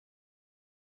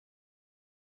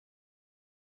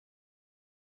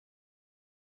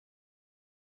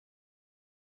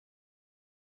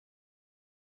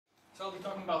So I'll be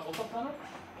talking about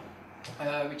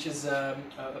OptaPlanner, which is a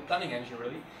planning engine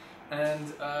really,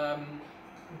 and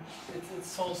it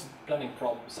solves planning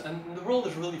problems. And the world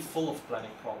is really full of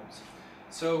planning problems.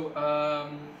 So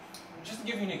just to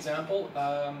give you an example,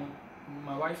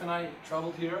 my wife and I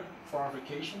traveled here for our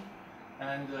vacation,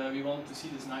 and we wanted to see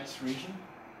this nice region.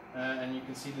 And you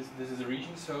can see this is the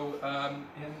region. So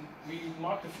and we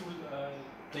marked a few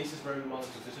places where we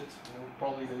wanted to visit.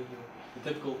 Probably the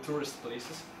typical tourist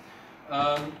places.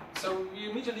 So we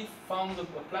immediately found a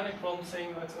planning problem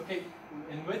saying that, okay,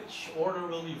 in which order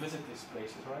will we visit these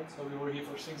places, right? So we were here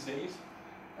for 6 days,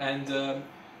 and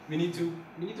we need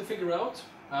to figure out.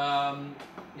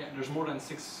 Yeah, there's more than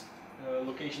 6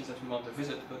 locations that we want to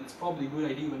visit, but it's probably a good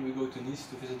idea when we go to Nice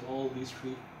to visit all these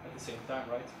 3 at the same time,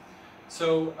 right?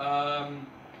 So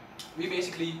we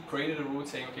basically created a route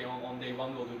saying, okay, on day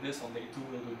 1 we'll do this, on day 2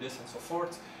 we'll do this, and so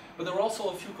forth. But there were also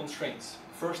a few constraints.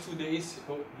 The first 2 days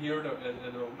here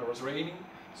there was raining,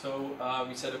 so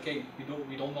we said, okay,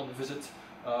 we don't want to visit,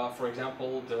 for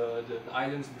example, the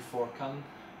islands before Cannes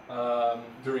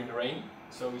during the rain.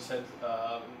 So we said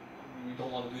we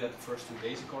don't want to do that the first 2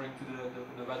 days according to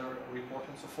the weather report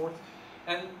and so forth.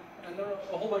 And there are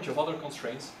a whole bunch of other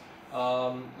constraints,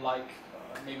 like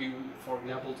maybe, for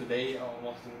example, today I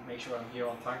want to make sure I'm here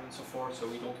on time and so forth, so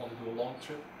we don't want to do a long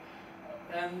trip.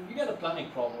 And you get a planning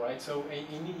problem, right? So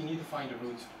you need to find a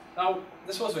route. Now,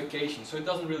 this was vacation, so it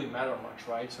doesn't really matter much,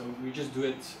 right? So we just do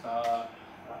it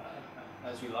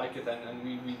as we like it, and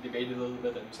we debated a little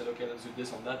bit, and we said, okay, let's do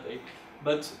this on that day.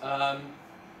 But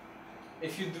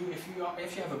if you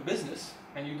have a business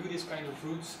and you do these kind of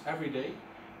routes every day,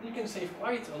 you can save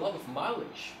quite a lot of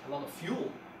mileage, a lot of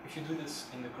fuel, if you do this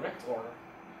in the correct order.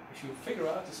 If you figure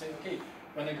out to say, okay,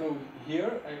 when I go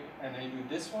here and I do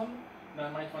this one, then I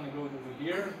might want to go over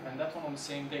here and that one on the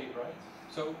same day, right?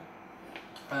 So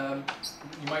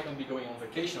you might not be going on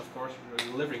vacation, of course,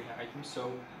 you're delivering items.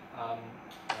 So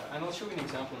and I'll show you an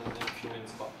example in a few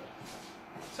minutes about that.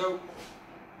 So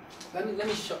let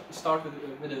me start with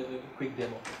a quick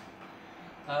demo.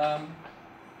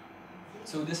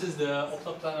 So this is the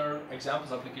OptaPlanner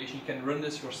examples application. You can run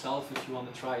this yourself if you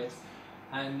want to try it.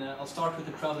 And I'll start with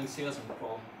the traveling salesman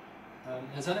problem.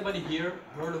 Has anybody here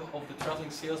heard of the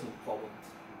traveling salesman problem?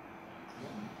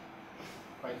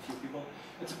 Quite a few people.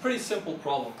 It's a pretty simple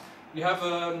problem. You have,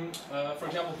 for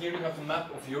example, here you have a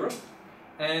map of Europe,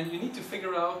 and you need to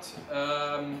figure out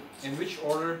in which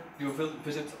order you will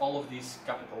visit all of these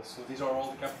capitals. So these are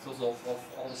all the capitals of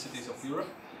all the cities of Europe.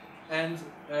 And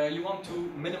you want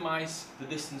to minimize the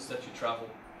distance that you travel.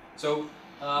 So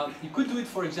you could do it,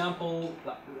 for example,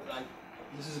 like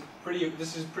this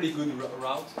is a pretty good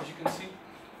route, as you can see,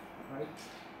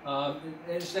 right?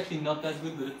 It's actually not that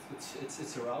good, but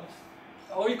it's a route.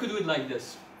 Or you could do it like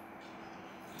this.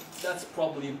 That's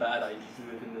probably a bad idea to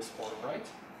do it in this order, right?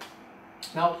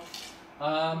 Now,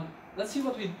 let's see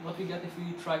what we get if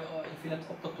we try if we let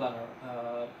OptaPlanner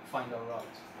find our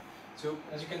route. So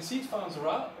as you can see, it finds a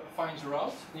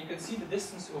route, and you can see the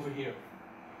distance over here.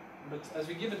 But as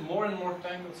we give it more and more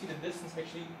time, we'll see the distance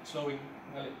actually slowing,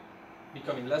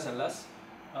 becoming less and less.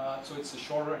 So it's a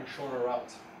shorter and shorter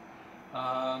route.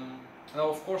 Now,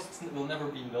 of course, it will never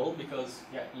be null because,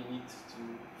 yeah, you need to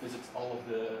visit all of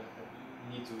the.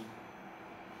 You need to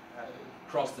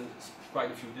cross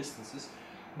quite a few distances,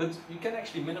 but you can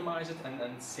actually minimize it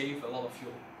and save a lot of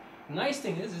fuel. The nice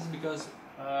thing is because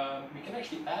we can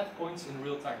actually add points in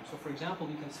real time. So, for example,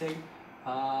 you can say,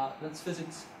 let's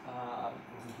visit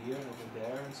over here and over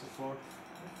there and so forth.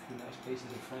 A few nice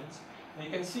places in France. And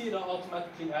you can see it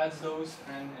automatically adds those,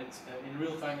 and in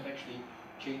real time it actually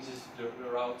changes the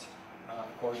route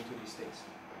according to these things.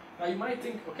 Now you might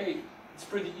think, okay, it's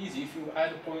pretty easy. If you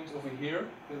add a point over here,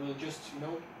 it will just,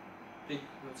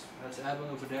 let's add one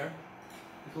over there.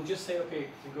 It will just say, okay,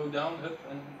 you go down, up,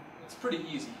 and it's pretty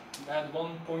easy. You add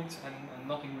one point and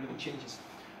nothing really changes.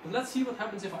 But let's see what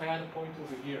happens if I add a point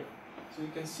over here. So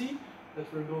you can see that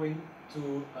we're going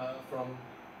to from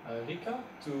Riga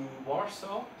to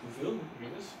Warsaw to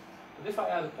Vilnius. But if I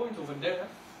add a point over there,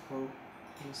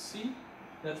 you'll see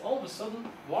that all of a sudden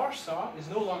Warsaw is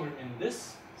no longer in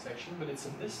this section, but it's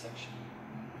in this section.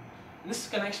 And this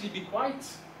can actually be quite,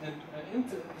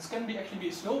 this can actually be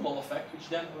a snowball effect, which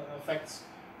then affects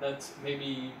that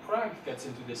maybe Prague gets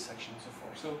into this section and so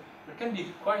forth. So there can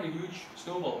be quite a huge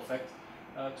snowball effect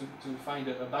to find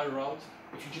a better route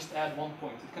if you just add one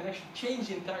point. It can actually change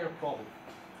the entire problem.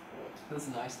 That's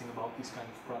the nice thing about these kind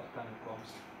of planning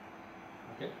problems.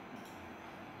 Okay.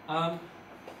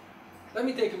 Let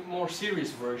me take a more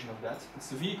serious version of that. It's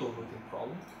the vehicle routing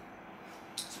problem.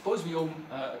 Suppose we own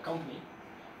a company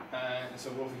and so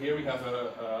over here we have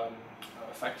a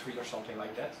factory or something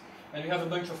like that, and we have a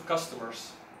bunch of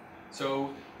customers.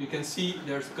 So you can see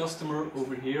there's a customer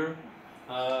over here,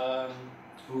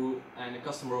 and a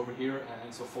customer over here,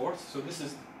 and so forth. So this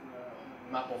is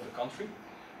a map of the country,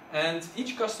 and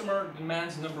each customer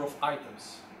demands a number of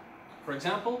items. For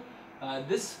example,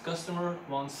 this customer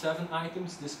wants 7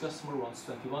 items, this customer wants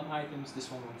 21 items,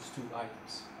 this one wants 2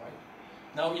 items, right?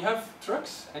 Now we have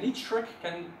trucks, and each truck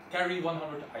can carry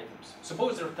 100 items.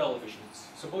 Suppose there are televisions.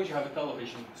 Suppose you have a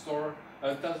television store,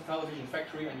 a television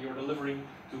factory, and you're delivering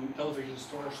to television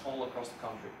stores all across the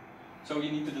country. So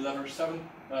you need to deliver 7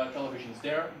 televisions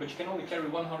there, but you can only carry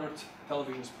 100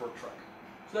 televisions per truck.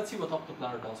 So let's see what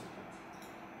OptaPlanner does with that.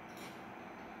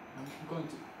 I'm going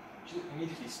to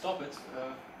immediately stop it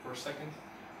for a second,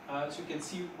 so you can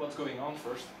see what's going on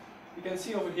first. You can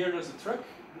see over here there's a truck.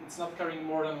 It's not carrying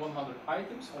more than 100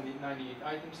 items, only 98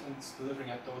 items, and it's delivering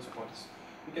at those points.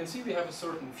 You can see we have a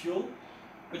certain fuel,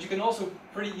 but you can also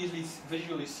pretty easily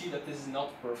visually see that this is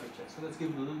not perfect yet. So let's give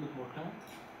it a little bit more time.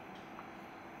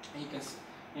 And you can see,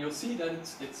 and you'll see that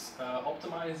it's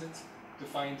optimized it to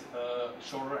find a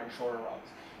shorter and shorter route.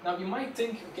 Now you might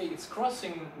think, okay, it's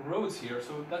crossing roads here,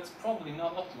 so that's probably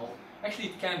not optimal. Actually,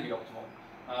 it can be optimal.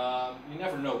 You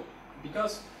never know,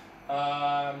 because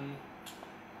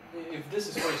if this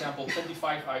is, for example,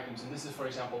 25 items, and this is, for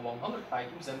example, 100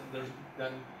 items,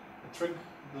 then a truck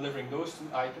delivering those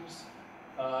 2 items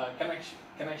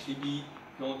can actually be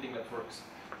the only thing that works.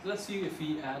 So let's see if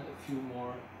we add a few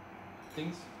more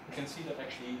things. You can see that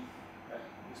actually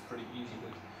it's pretty easy.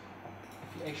 But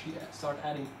if you actually start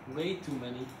adding way too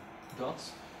many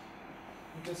dots,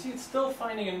 you can see it's still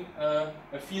finding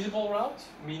a feasible route.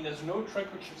 I mean, there's no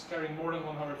truck which is carrying more than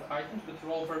 100 items, but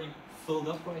they're all very filled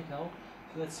up right now.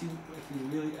 So let's see if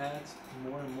we really add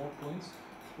more and more points.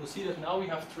 We'll see that now we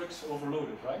have trucks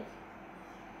overloaded, right?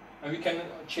 And we can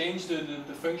change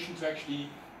the function to actually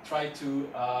try to,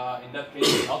 in that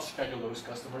case, not schedule those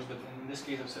customers, but in this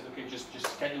case I've said, okay, just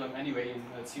schedule them anyway, and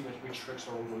let's see which trucks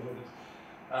are overloaded.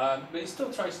 But it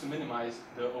still tries to minimize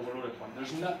the overloaded one.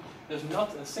 There's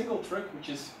not a single truck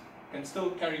which can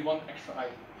still carry 1 extra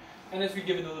item. And as we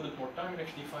give it a little bit more time, it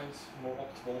actually finds a more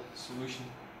optimal solution,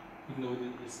 even though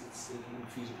it's an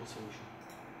infeasible solution.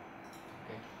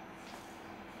 Okay.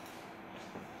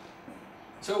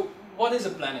 So what is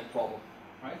a planning problem,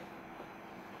 right?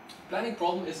 Planning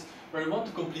problem is where you want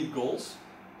to complete goals,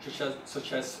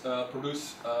 such as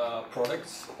produce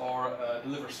products or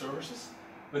deliver services,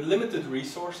 with limited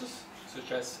resources,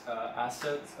 such as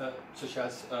assets, such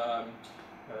as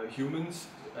humans,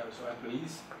 so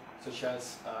employees, such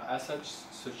as assets,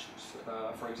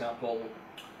 for example,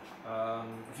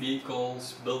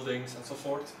 vehicles, buildings, and so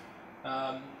forth,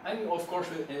 and of course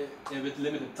with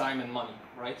limited time and money,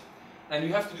 right? And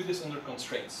you have to do this under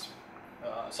constraints.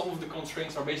 Some of the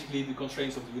constraints are basically the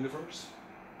constraints of the universe.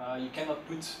 You cannot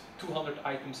put 200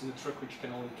 items in the truck which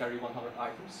can only carry 100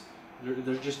 items.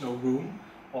 There's just no room,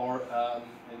 or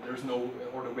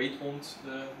or the weight won't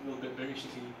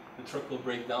basically the truck will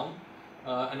break down.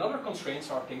 And other constraints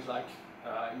are things like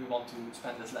we want to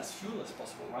spend as less fuel as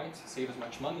possible, right? Save as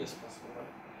much money as possible,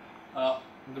 right?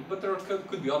 But there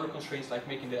could be other constraints like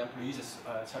making the employees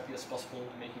as happy as possible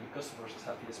and making the customers as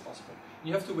happy as possible.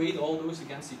 You have to weigh all those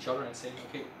against each other and say,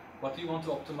 okay, what do you want to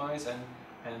optimize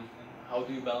and how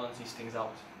do you balance these things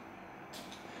out?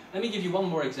 Let me give you one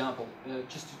more example,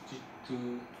 just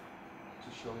to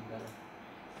show it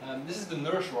better. This is the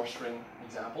nurse rostering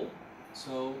example.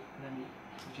 So let me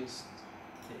just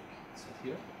take set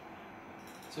here.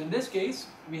 So in this case,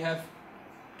 we have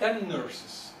 10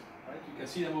 nurses. Right? You can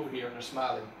see them over here, and they're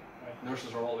smiling. Right?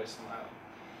 Nurses are always smiling.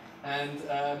 And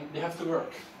they have to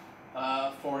work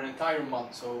for an entire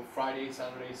month. So Friday,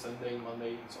 Saturday, Sunday,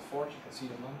 Monday, and so forth. You can see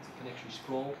the month. You can actually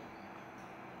scroll.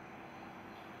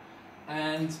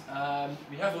 And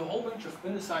we have a whole bunch of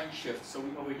unassigned shifts. So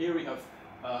over here we have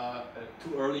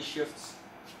 2 early shifts.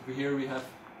 Over here we have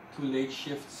 2 late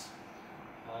shifts,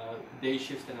 day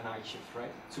shift and a night shift,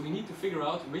 right? So we need to figure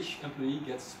out which employee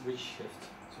gets which shift.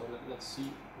 So let's see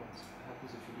what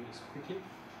happens if you do this quickly.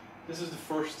 This is the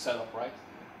first setup, right?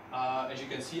 As you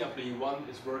can see, employee 1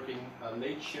 is working a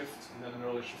late shift, and then an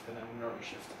early shift, and then an early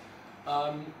shift.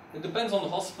 It depends on the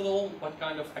hospital what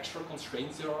kind of extra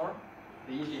constraints there are.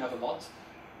 They usually have a lot.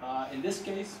 In this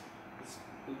case, it's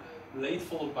late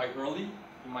followed by early.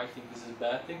 You might think this is a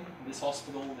bad thing. In this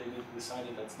hospital, they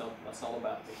decided that's not a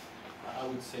bad thing. I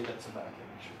would say that's a bad thing,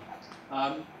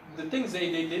 actually. The things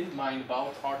they did mind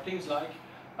about are things like,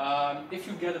 if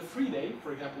you get a free day,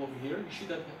 for example over here, you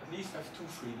should at least have 2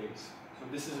 free days. So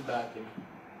this is a bad thing.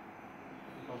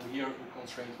 Over here, the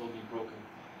constraint will be broken.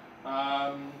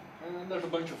 And there's a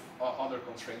bunch of other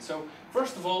constraints. So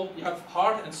first of all, you have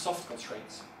hard and soft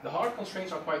constraints. The hard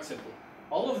constraints are quite simple.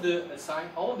 All of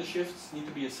the shifts need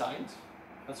to be assigned.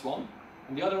 That's one.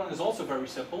 And the other one is also very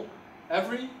simple.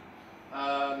 Every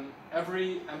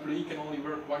employee can only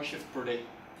work one shift per day.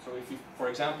 So if you, for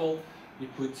example, you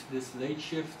put this late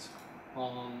shift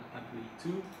on employee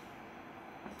 2.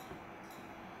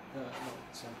 No,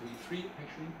 it's employee 3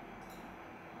 actually.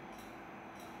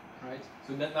 Right?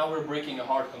 So then now we're breaking a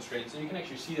hard constraint. So you can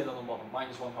actually see that on the bottom,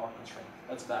 -1 hard constraint.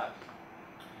 That's bad.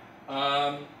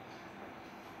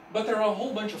 But there are a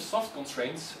whole bunch of soft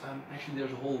constraints. Actually,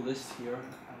 there's a whole list here.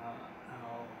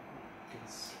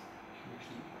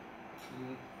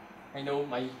 I know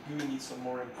my GUI needs some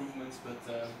more improvements, but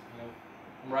you know,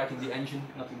 I'm writing the engine,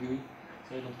 not the GUI,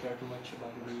 so I don't care too much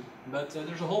about the GUI. But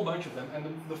there's a whole bunch of them, and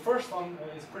the first one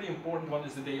is a pretty important one,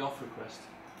 is the day off request.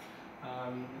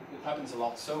 It happens a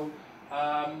lot. So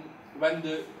when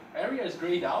the area is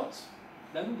grayed out,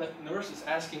 then that nurse is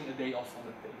asking a day off on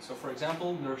that day. So for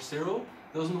example, nurse 0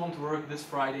 doesn't want to work this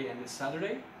Friday and this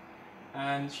Saturday,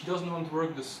 and she doesn't want to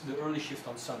work the early shift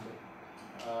on Sunday.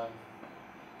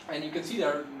 And you can see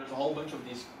there's a whole bunch of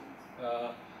these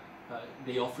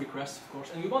day off requests, of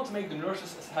course, and we want to make the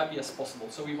nurses as happy as possible.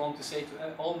 So we want to say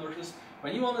to all nurses,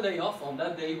 when you want a day off on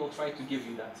that day, we'll try to give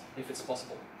you that, if it's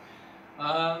possible.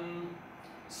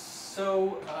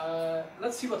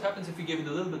 Let's see what happens if we give it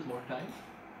a little bit more time.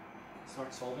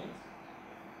 Start solving.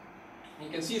 And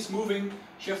you can see it's moving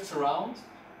shifts around,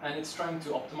 and it's trying to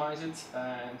optimize it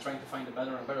and trying to find a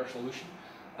better and better solution.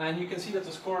 And you can see that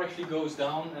the score actually goes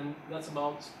down, and that's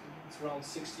about, it's around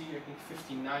 60, I think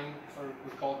 59 if I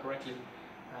recall correctly.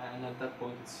 And at that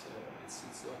point it's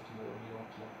optimal or near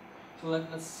optimal. So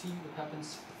let's see what happens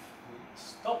if we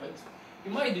stop it.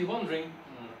 You might be wondering,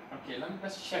 okay,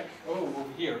 let's check, over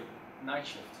here, night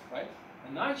shift, right?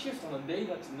 A night shift on a day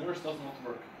that the nurse does not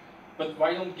work. But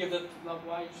why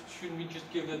shouldn't we just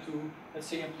give that to, let's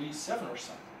say, employee 7 or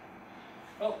something?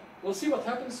 Well, we'll see what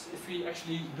happens if we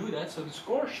actually do that. So the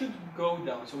score should go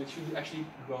down. So it should actually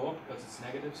go up because it's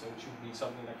negative. So it should be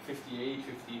something like 58,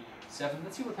 57.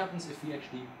 Let's see what happens if we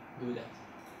actually do that.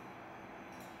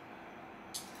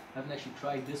 I haven't actually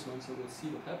tried this one, so we'll see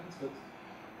what happens. But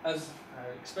as I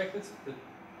expected, it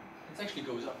actually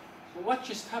goes up. So what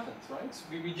just happened, right?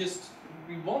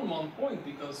 We won 1 point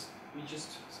because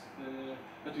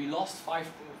but we lost 5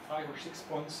 or 6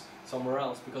 points somewhere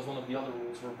else because one of the other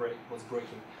rules was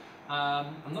breaking.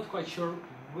 I'm not quite sure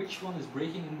which one is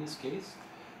breaking in this case,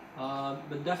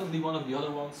 but definitely one of the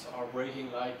other ones are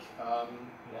breaking. Like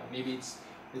maybe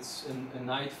it's a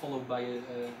night followed by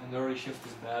an early shift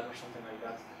is bad or something like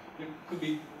that. There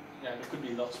could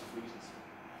be lots of reasons.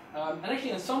 And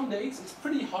actually, on some days it's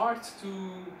pretty hard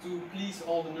to please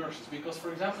all the nurses because,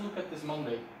 for example, look at this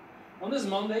Monday. On this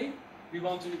Monday, we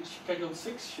want to schedule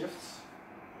 6 shifts,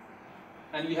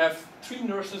 and we have 3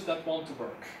 nurses that want to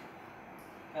work.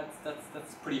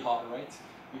 That's pretty hard, right?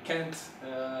 You can't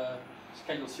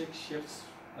schedule 6 shifts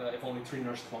if only 3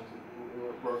 nurses want to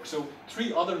work. So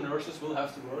 3 other nurses will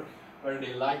have to work, whether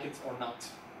they like it or not.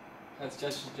 That's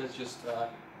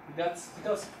that's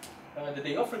because the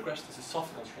day off request is a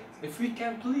soft constraint. If we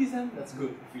can please them, that's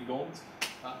good. If we don't,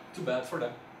 too bad for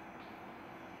them.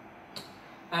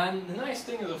 And the nice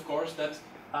thing is, of course, that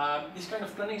these kind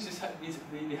of plannings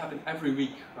they happen every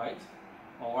week, right?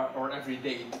 Or every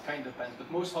day. It kind of depends. But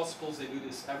most hospitals, they do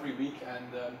this every week, and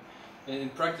in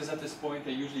practice at this point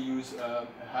they usually use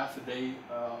half a day.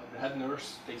 The head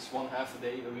nurse takes 1/2 a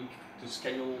day a week to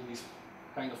schedule these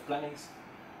kind of plannings,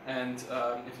 and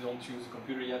if you don't use a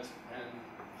computer yet,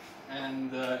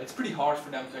 and it's pretty hard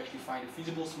for them to actually find a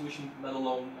feasible solution, let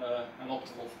alone an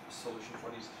optimal solution for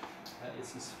these.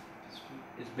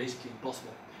 It's basically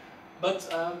impossible. But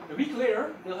a week later,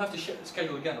 they'll have to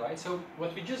schedule again, right? So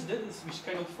what we just did is we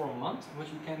scheduled for a month. What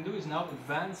you can do is now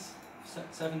advance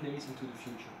 7 days into the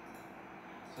future.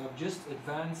 So I've just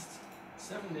advanced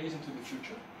 7 days into the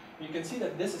future. You can see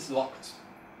that this is locked.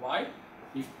 Why?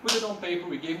 We've put it on paper,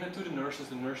 we gave it to the nurses.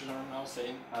 The nurses are now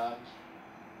saying,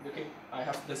 okay,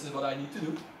 this is what I need to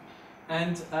do.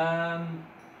 And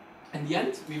in the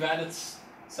end, we've added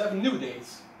 7 new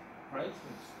days, right?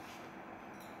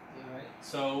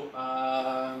 So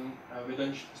we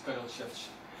don't schedule shifts.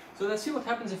 So let's see what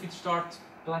happens if we start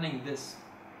planning this.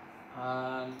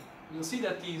 You'll see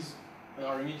that these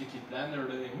are immediately planned, or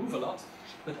they move a lot.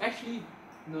 But actually,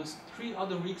 those 3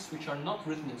 other weeks which are not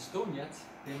written in stone yet,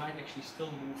 they might actually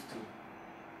still move too.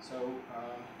 So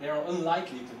they are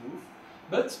unlikely to move.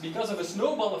 But because of a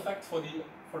snowball effect for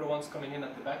the ones coming in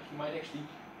at the back, you might actually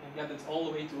get it all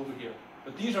the way to over here.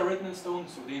 But these are written in stone,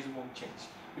 so these won't change.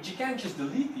 But you can't just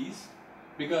delete these,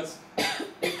 because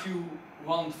if you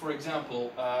want, for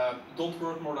example, don't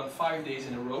work more than 5 days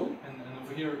in a row, and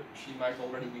over here she might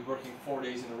already be working 4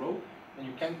 days in a row, and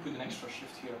you can't put an extra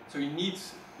shift here. So you need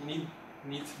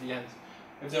the end.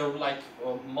 If they're like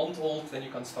a month old, then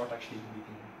you can start actually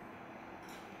deleting them.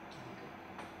 Okay.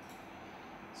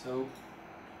 So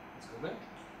let's go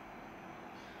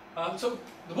back. So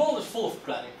the world is full of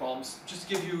planning problems. Just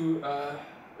to give you a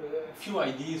few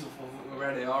ideas of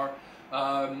where they are.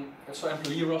 So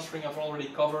employee rostering I've already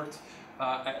covered.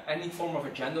 Any form of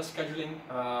agenda scheduling,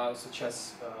 such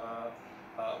as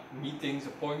meetings,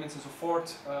 appointments, and so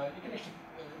forth. You can actually,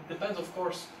 it depends, of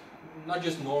course, not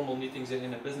just normal meetings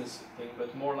in a business thing,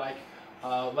 but more like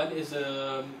when is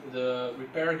the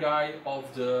repair guy of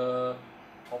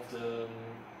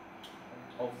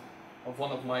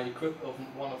one of my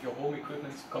one of your home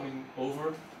equipment coming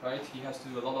over, right? He has to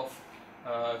do a lot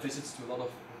of visits to a lot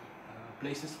of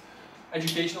places.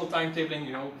 Educational timetabling,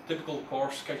 you know, typical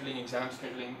course scheduling, exam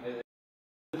scheduling,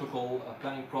 typical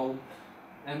planning problem,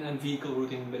 and vehicle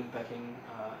routing, bin packing,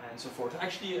 and so forth.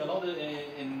 Actually, a lot of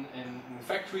in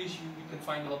factories you can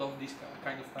find a lot of these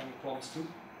kind of planning problems too,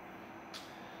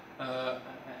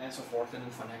 and so forth, and in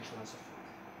financial and so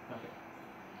forth. Okay.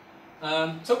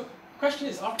 So, question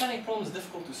is: are planning problems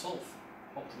difficult to solve?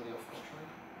 Optimally, of course,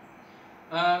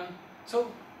 right?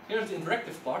 So here's the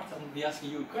interactive part. I'll be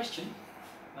asking you a question.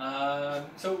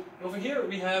 So over here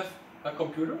we have a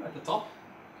computer at the top,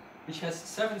 which has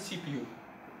 7 CPU.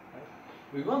 Right?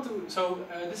 We want to. So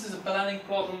this is a planning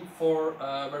problem for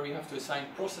where we have to assign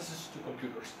processes to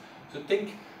computers. So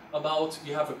think about,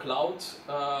 you have a cloud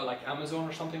like Amazon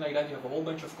or something like that. You have a whole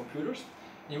bunch of computers,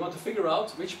 and you want to figure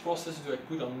out which process do I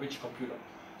put on which computer.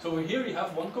 So over here you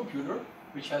have one computer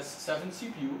which has 7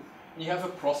 CPU, and you have a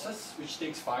process which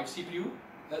takes 5 CPU.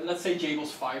 Let's say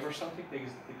JBoss 5 or something,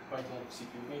 takes quite a lot of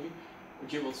CPU maybe.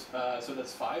 JBoss, so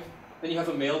that's 5. Then you have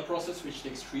a mail process which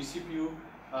takes 3 CPU.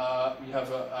 You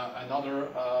have another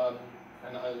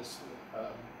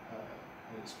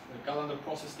calendar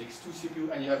process takes 2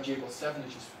 CPU, and you have JBoss 7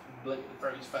 which is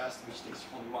very fast, which takes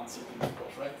only 1 CPU, of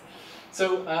course, right?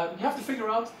 So you have to figure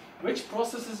out which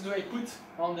processes do I put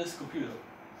on this computer.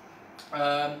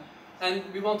 And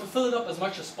we want to fill it up as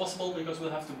much as possible, because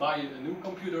we'll have to buy a new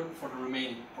computer for the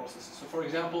remaining processes. So for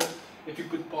example, if you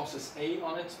put process A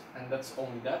on it, and that's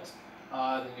only that,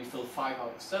 then we fill 5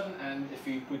 out of 7, and if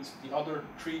we put the other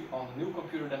 3 on the new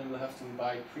computer, then we'll have to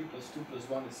buy 3 plus 2 plus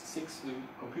 1 is 6,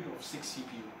 a computer of 6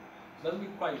 CPU. So that'll be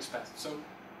quite expensive. So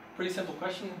pretty simple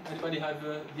question. Anybody have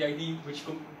the idea which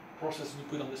process we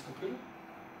put on this computer?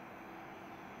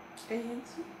 A and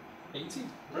C. A and C.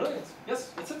 Brilliant.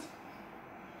 Yes, that's it.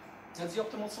 That's the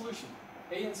optimal solution,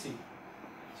 A and C.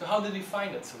 So how did we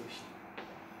find that solution?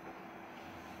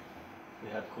 We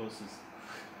had courses.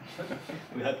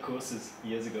 We had courses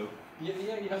years ago.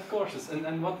 Yeah, you had courses.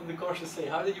 And what did the courses say?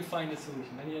 How did you find the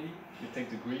solution? Any idea? You take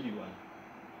the greedy one.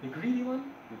 The greedy one?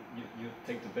 You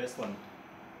take the best one.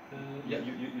 Yeah.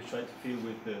 You try to feel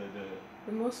with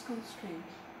The most constrained.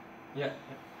 Yeah.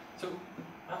 So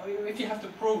if you have to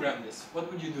program this, what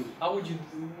would you do? How would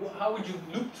you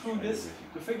loop through this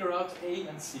to figure out A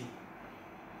and C?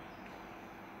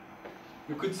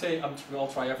 You could say, I'll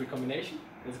try every combination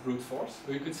with brute force.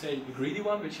 Or you could say the greedy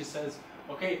one, which says,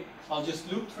 okay, I'll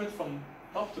just loop through it from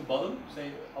top to bottom.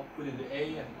 Say, I'll put in the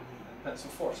A and so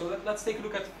forth. So let's take a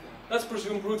look at, let's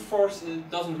presume brute force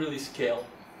doesn't really scale.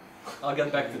 I'll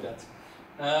get back to that.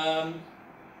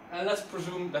 And let's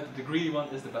presume that the greedy one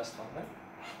is the best one, right?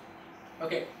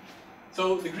 Okay,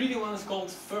 so the greedy one is called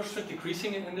first fit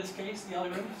decreasing in this case, the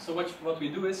algorithm. So what we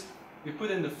do is, we put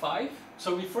in the 5,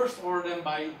 so we first order them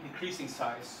by decreasing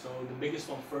size, so the biggest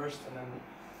one first, and then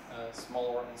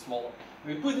smaller and smaller.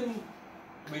 Just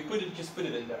put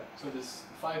it in there, so this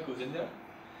 5 goes in there.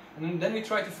 And then we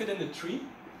try to fit in the 3,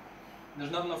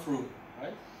 there's not enough room,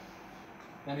 right?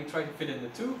 Then we try to fit in the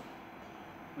 2,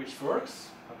 which works,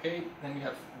 okay, then we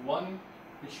have 1,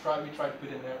 which we try to put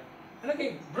in there. And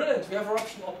okay, brilliant, we have our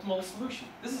optimal solution.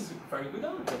 This is a very good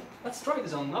algorithm. Let's try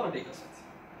this on another data set.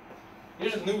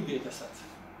 Here's a new data set.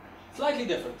 Slightly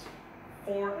different.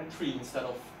 4 and 3 instead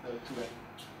of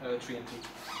 3 and 2.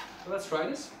 So let's try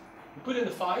this. We put in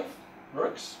the 5,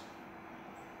 works.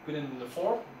 Put in the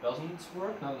 4, doesn't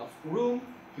work, not enough room.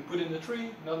 We put in the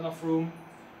 3, not enough room.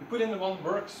 We put in the 1,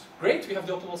 works. Great, we have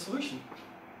the optimal solution.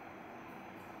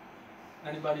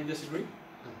 Anybody disagree?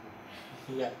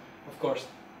 Yeah, of course.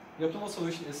 The optimal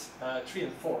solution is 3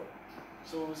 and 4.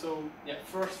 So yeah,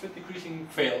 first fit decreasing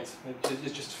failed.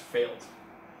 It just failed.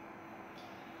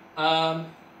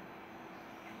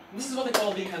 This is what I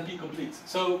call being NP complete.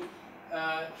 So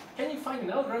can you find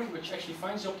an algorithm which actually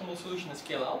finds the optimal solution and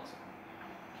scale out?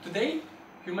 Today,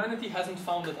 humanity hasn't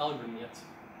found that algorithm yet.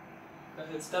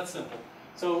 It's that simple.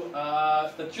 So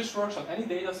that just works on any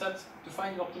data set to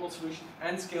find the optimal solution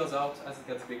and scales out as it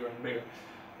gets bigger and bigger.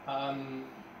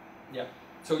 Yeah.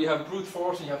 So you have brute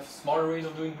force and you have smarter ways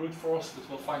of doing brute force that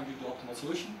will find you the optimal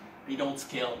solution. They don't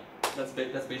scale. That's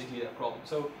basically their problem.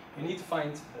 So you need to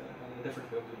find a different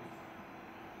way of doing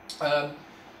it.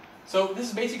 So this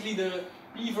is basically the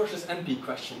P versus NP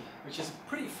question, which is a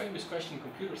pretty famous question in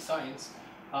computer science.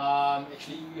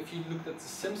 Actually, if you looked at The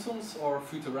Simpsons or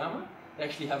Futurama, they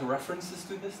actually have references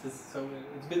to this. So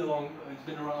it's been around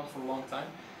for a long time,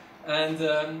 and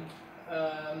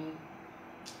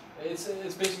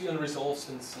it's basically unresolved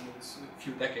since a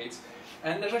few decades.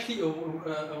 And there's actually a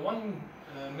 1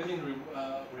 million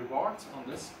reward on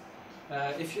this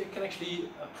if you can actually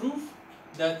prove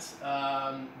that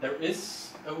there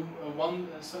is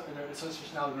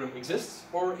such an algorithm exists,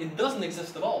 or it doesn't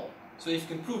exist at all. So if you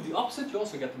can prove the opposite, you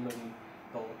also get $1 million.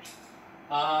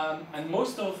 And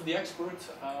most of the experts,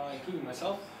 including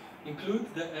myself, believe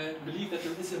that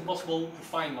it is impossible to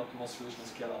find an optimal solution and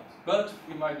scale out. But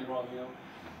we might be wrong, you know.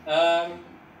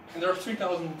 And there are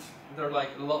 3,000. There are like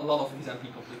a lot of these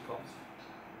NP complete problems.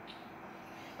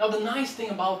 Now the nice thing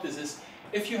about this is,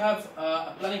 if you have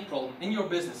a planning problem in your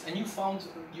business and you've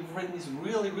written this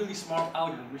really smart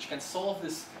algorithm which can solve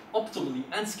this optimally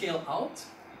and scale out,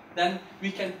 then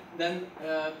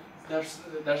there's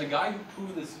a guy who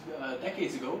proved this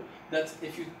decades ago that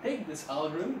if you take this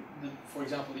algorithm, for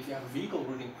example, if you have a vehicle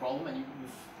routing problem and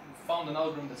you've found an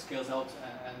algorithm that scales out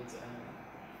and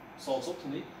solves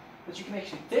optimally, that you can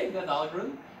actually take that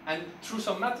algorithm and through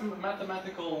some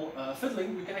mathematical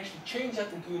fiddling, we can actually change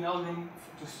that into an algorithm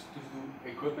to do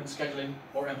equipment scheduling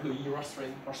or employee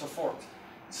rostering or so forth.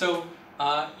 So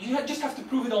you just have to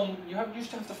prove it on. You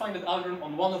just have to find that algorithm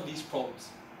on one of these problems,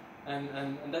 and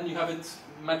then you have it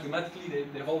mathematically.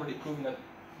 They've already proven that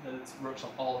it works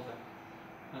on all of them.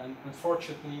 And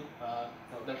unfortunately,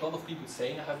 there's a lot of people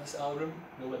saying I have this algorithm.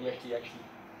 Nobody actually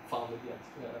found it yet.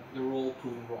 They're all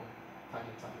proven wrong, time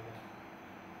and time again.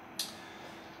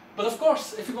 But of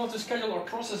course, if we want to schedule our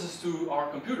processes to our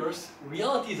computers,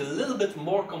 reality is a little bit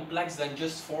more complex than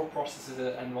just 4 processes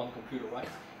and 1 computer, right?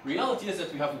 Reality is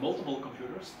that we have multiple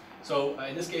computers. So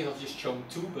in this case, I've just shown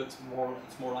 2, but it's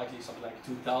more likely something like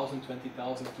 2,000,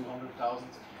 20,000, 200,000.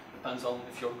 Depends on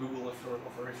if you're Google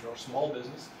or if you're a small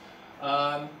business.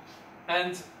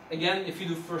 And again, if you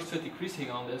do first fit decreasing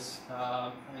on this,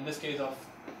 in this case, I've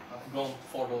gone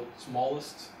for the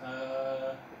smallest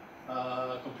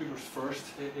computers first,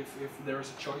 if there is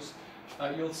a choice.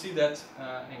 You'll see that,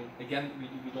 and again,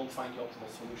 we don't find the optimal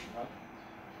solution, right?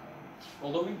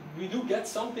 Although we do get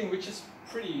something which is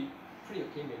pretty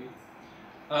okay, maybe.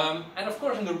 And of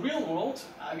course, in the real world,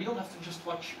 we don't have to just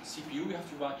watch CPU, we have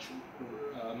to watch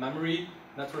memory,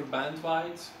 network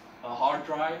bandwidth, hard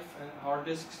drive, and hard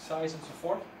disk size, and so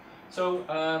forth. So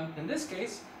in this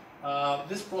case,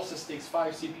 this process takes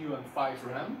 5 CPU and 5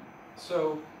 RAM.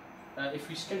 So if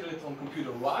we schedule it on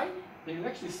computer Y, then you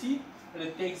actually see that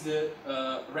it takes the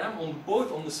RAM on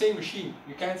both on the same machine.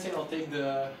 You can't say I'll take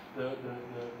the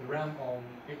RAM on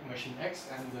machine X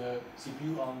and the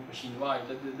CPU on machine Y.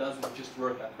 That doesn't just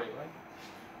work that way, right?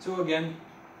 So again,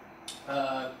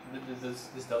 this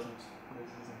isn't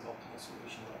optimal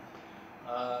solution,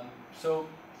 right? So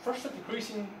first step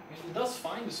decreasing, it does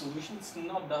find the solution. It's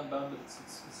not that bad, but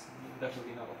it's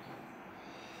definitely not optimal.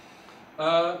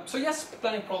 So yes,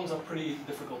 planning problems are pretty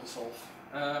difficult to solve.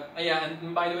 Yeah,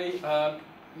 and by the way,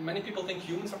 many people think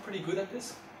humans are pretty good at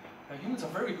this. Humans are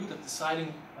very good at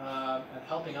deciding, at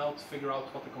helping out, figure out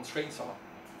what the constraints are,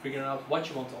 figuring out what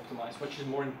you want to optimize, what is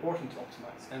more important to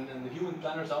optimize. And the human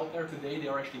planners out there today, they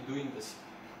are actually doing this.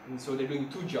 And so they're doing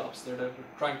 2 jobs. They're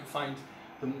trying to find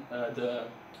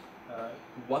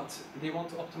what they want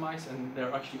to optimize, and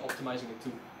they're actually optimizing it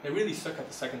too. They really suck at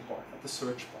the second part, at the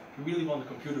search part. You really want the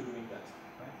computer doing that,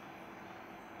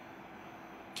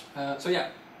 right? So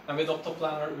yeah, and with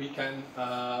OptaPlanner we can,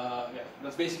 yeah,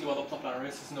 that's basically what OptaPlanner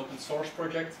is. It's an open source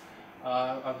project.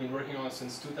 I've been working on it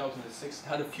since 2006. It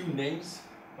had a few names.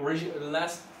 Originally, the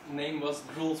last name was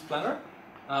Drools Planner,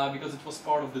 because it was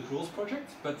part of the Drools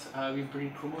project, but we've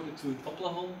been promoted to a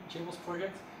top-level JBoss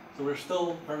project. So we're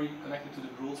still very connected to the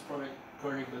Drools project,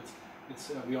 but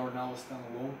it's we are now a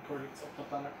standalone project,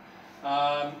 OptaPlanner.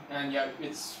 And yeah,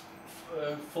 it's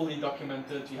fully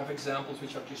documented. You have examples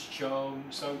which I've just shown,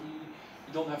 so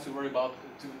you don't have to worry about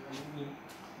it.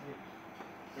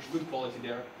 There's good quality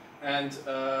there. And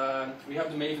we have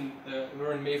the Maven,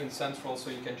 we're in Maven Central,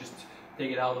 so you can just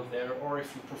take it out of there, or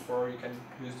if you prefer, you can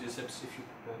use the zips if you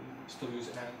still use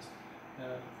AND.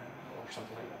 or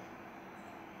something like that.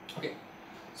 Okay,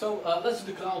 so let's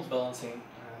do the cloud balancing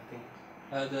thing.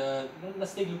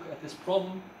 Let's take a look at this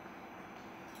problem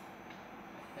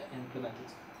and implement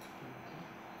it.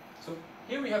 So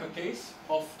here we have a case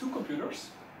of 2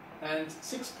 computers and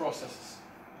 6 processes.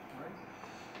 Right?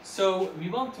 So we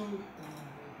want to,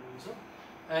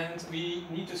 and we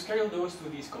need to schedule those to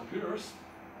these computers,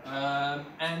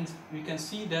 and we can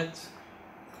see that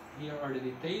here are the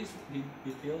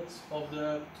details of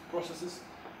the processes.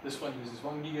 This one uses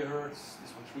 1 gigahertz,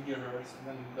 this one 3 gigahertz, and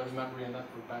then there's memory and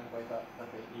network bandwidth that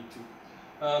they need to.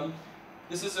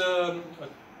 This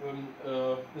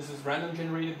is random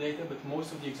generated data, but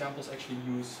most of the examples actually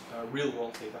use real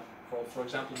world data. For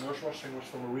example, nurse rostering was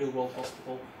from a real world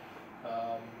hospital,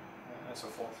 and so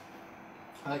forth.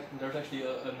 There's actually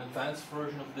an advanced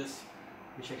version of this,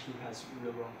 which actually has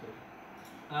real world data.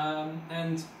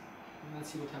 And let's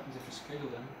see what happens if we schedule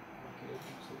them. Okay,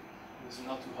 so this is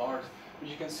not too hard. But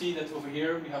you can see that over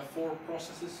here we have 4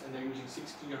 processes, and they're using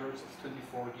 6 gigahertz of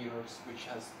 24 gigahertz, which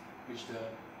that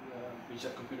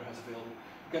computer has available.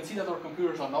 You can see that our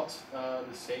computers are not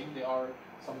the same.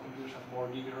 Some computers have more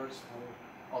gigahertz, or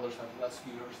others have less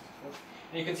gigahertz.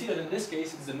 And you can see that in this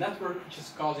case, it's the network which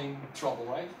is causing trouble,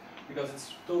 right? Because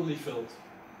it's totally filled.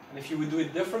 And if you would do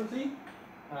it differently,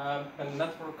 then the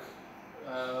network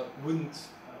wouldn't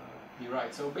be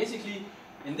right. So basically,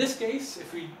 in this case,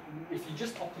 if you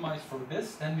just optimize for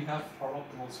this, then we have our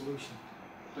optimal solution.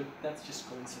 But that's just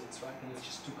coincidence, right? And it's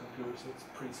just 2 computers, so it's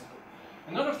pretty simple.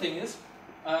 Another thing is,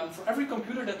 for every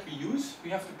computer that we use,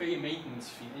 we have to pay a maintenance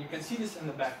fee. And you can see this in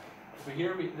the back. Over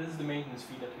here, this is the maintenance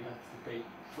fee that we have to pay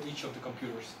for each of the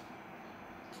computers.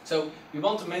 So we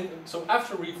want to so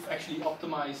after we've actually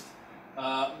optimized,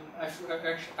 after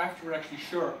we're actually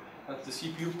sure that the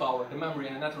CPU power, the memory,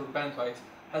 and the network bandwidth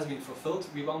has been fulfilled,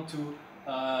 we want to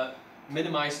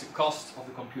minimize the cost of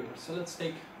the computer. So let's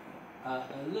take a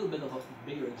little bit of a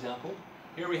bigger example.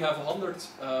 Here we have 100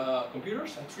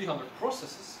 computers and 300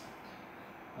 processes.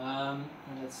 And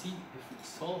let's see if we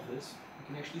solve this. You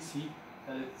can actually see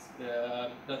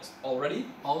that, that already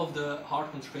all of the hard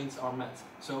constraints are met.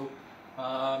 So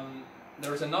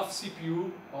there's enough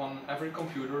CPU on every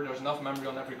computer, there's enough memory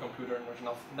on every computer, and there's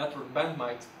enough network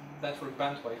bandwidth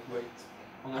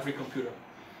on every computer.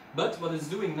 But what it's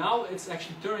doing now, it's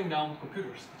actually turning down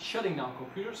computers. It's shutting down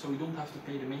computers, so we don't have to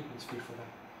pay the maintenance fee for them.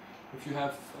 If you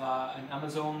have an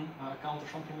Amazon account or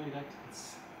something like that,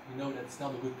 you know that it's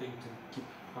not a good thing to keep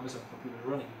Amazon computer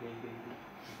running. They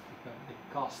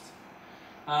cost.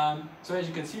 So as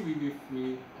you can see,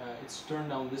 it's turned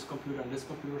down this computer and this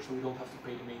computer, so we don't have to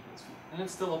pay the maintenance fee. And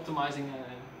it's still optimizing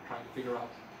and trying to figure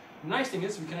out. The nice thing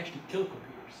is we can actually kill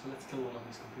computers. So let's kill one of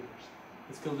these computers.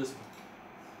 Let's kill this one.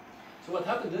 So what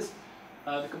happened is,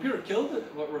 the computer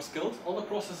was killed, all the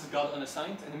processes got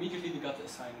unassigned, and immediately they got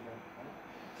assigned again. Right?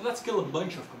 So let's kill a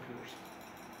bunch of computers.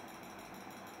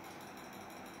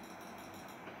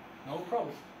 No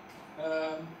problem.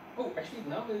 Oh, actually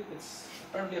now it's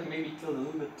apparently I've maybe killed a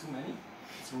little bit too many.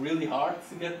 It's really hard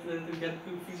to get to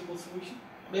a feasible solution.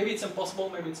 Maybe it's impossible,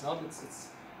 maybe it's not. It's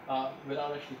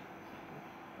without actually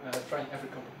trying every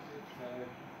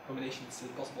combination, it's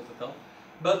impossible to tell.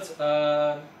 But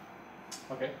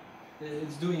okay,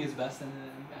 it's doing its best, and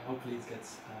hopefully it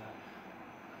gets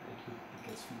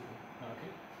feasible.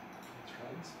 Okay, let's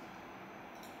try this.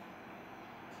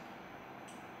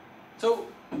 So,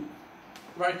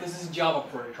 right, this is a Java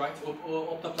project, right?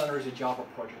 OptaPlanner is a Java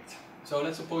project. So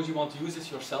let's suppose you want to use this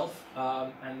yourself,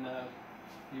 and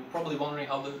you're probably wondering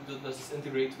how does this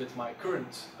integrate with my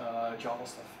current Java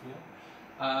stuff. You know?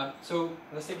 So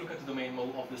let's take a look at the domain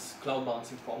model of this cloud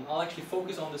balancing problem. I'll actually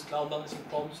focus on this cloud balancing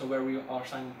problem, so where we are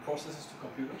assigning processes to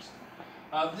computers.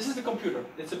 This is the computer.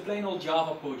 It's a plain old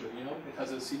Java pojo. You know, it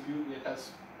has a CPU. It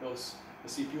has the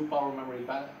CPU power, memory,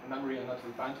 and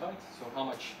network bandwidth. So how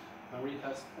much memory it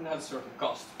has, and it has a certain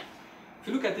cost. If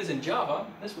you look at this in Java,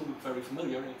 this will look very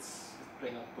familiar. It's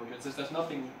plain old pojo. There's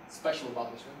nothing special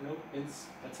about this, right? No,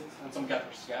 that's it, and some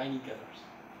getters. Yeah, I need getters.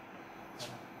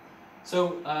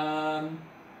 So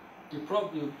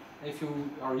if you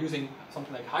are using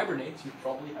something like Hibernate, you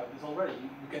probably have this already.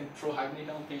 You can throw Hibernate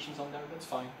annotations on there. That's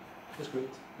fine. That's great.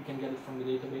 You can get it from the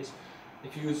database.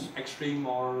 If you use Extreme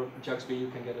or JUG, you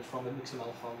can get it from the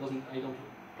XML file.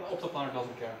 OptaPlanner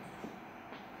doesn't care.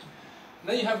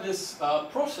 Then you have this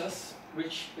process,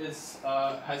 which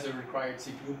has a required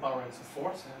CPU power and so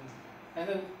forth, and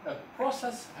then a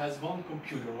process has one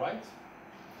computer, right?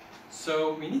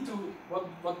 So we need to,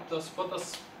 what does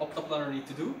OptaPlanner need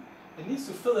to do? It needs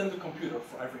to fill in the computer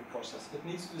for every process. It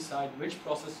needs to decide which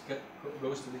process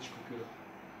goes to which computer.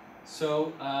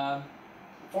 So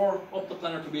for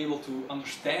OptaPlanner to be able to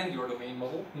understand your domain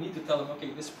model, you need to tell them,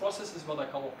 okay, this process is what I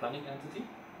call a planning entity.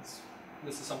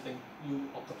 This is something you,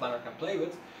 OptaPlanner, can play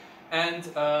with. And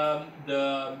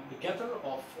the getter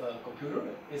of computer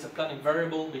is a planning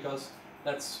variable because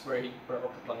that's where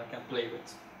OptaPlanner can play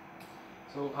with.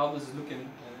 So how does it look in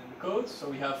the code? So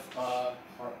we have our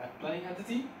planning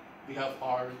entity, we have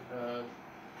our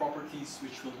properties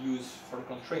which we'll use for the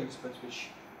constraints, but which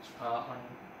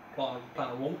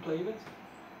Planner won't play with.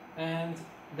 And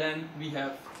then we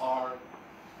have our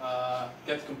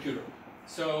get computer.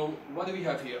 So what do we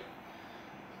have here?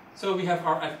 So we have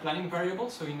our planning variable,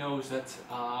 so he knows that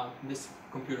this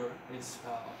computer is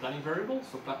a planning variable,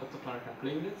 so OptaPlanner can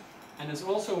play with it. And there's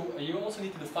also, you also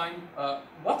need to define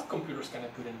what computers can I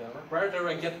put in there, where do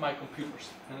I get my computers.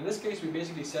 And in this case we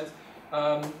basically said,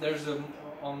 there's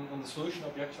on the solution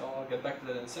object, I'll get back to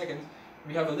that in a second,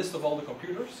 we have a list of all the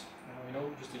computers,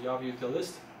 just a Java util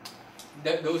list.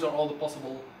 Those are all the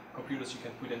possible computers you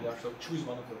can put in there, so choose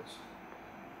one of those.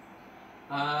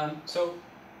 So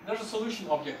there's a solution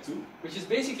object too, which is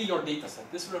basically your data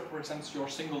set. This represents your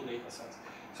single data set.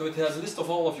 So it has a list of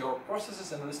all of your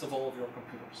processes and a list of all of your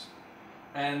computers.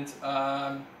 And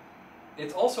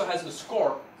it also has a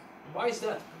score. Why is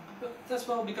that? That's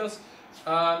well because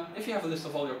if you have a list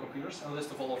of all your computers and a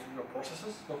list of all of your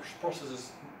processes, those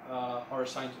processes are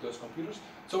assigned to those computers.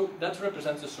 So that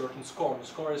represents a certain score. The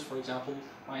score is, for example,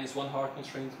 -1 hard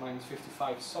constraint,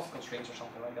 -55 soft constraints or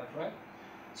something like that, right?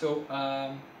 So,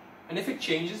 and if it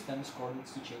changes, then the score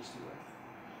needs to change too,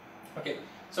 right? Okay,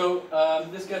 so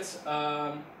this gets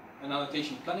an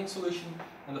annotation planning solution,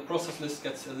 and the process list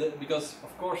gets a little, because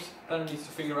of course Planner needs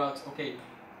to figure out, okay,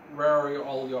 where are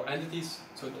all your entities,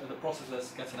 so the process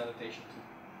list gets an annotation too.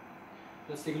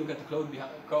 Let's take a look at the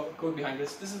code behind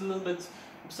this. This is a little bit,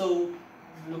 I'm still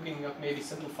looking at maybe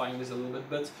simplifying this a little bit,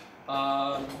 but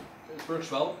it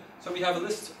works well. So we have a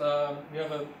list, we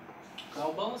have a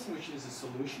cloud balancer, which is a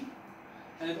solution,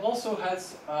 and it also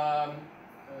has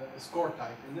a score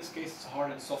type. In this case, it's a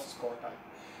hard and soft score type.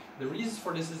 The reason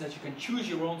for this is that you can choose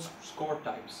your own score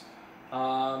types,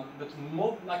 but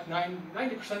like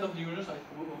 90% of the users,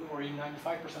 or even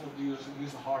 95% of the users,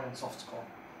 use a hard and soft score.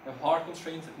 You have hard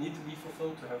constraints that need to be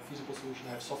fulfilled to have a feasible solution.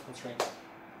 You have soft constraints,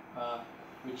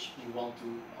 which you want to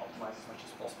optimize as much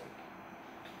as possible.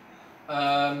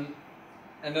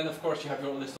 And then, of course, you have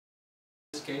your list.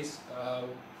 In this case,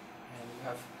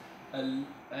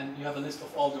 and you have a list of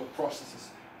all your processes.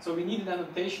 So we need an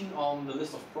annotation on the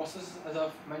list of processes, as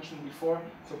I've mentioned before,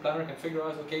 so Planner can figure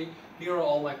out, okay, here are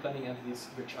all my planning entities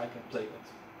which I can play with.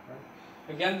 Right?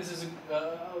 Again, this is a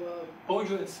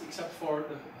Pojo, except for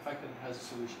the fact that it has a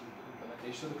solution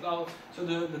implementation. So the cloud, so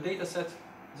the data set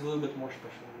is a little bit more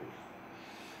special.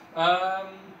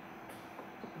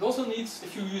 It also needs,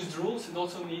 if you use rules, it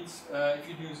also needs, if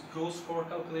you use rule score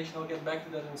calculation, I'll get back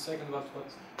to that in a second, what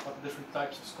the different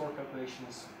types of score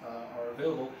calculations are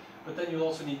available. But then you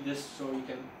also need this, so you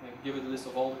can give it a list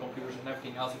of all the computers and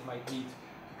everything else it might need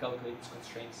to calculate its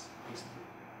constraints, basically.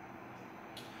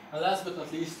 And last but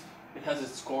not least, it has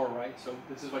its score, right? So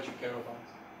this is what you care about.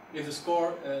 If the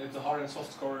score, if the hard and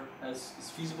soft score is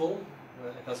feasible,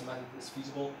 it doesn't matter if it's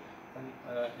feasible, then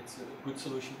it's a good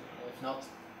solution. If not,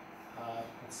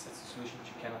 it's a solution which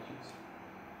you cannot use.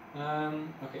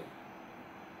 Okay,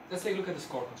 let's take a look at the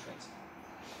score constraints.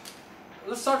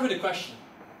 Let's start with a question.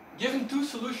 Given two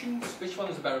solutions, which one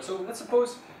is better? So let's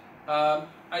suppose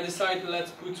I decide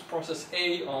let's put process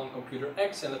A on computer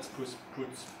X and let's put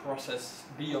process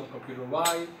B on computer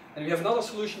Y, and we have another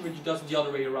solution which does the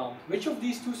other way around. Which of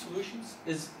these two solutions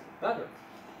is better?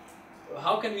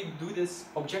 How can we do this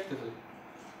objectively?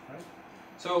 Right?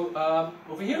 So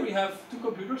over here we have two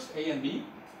computers, A and B,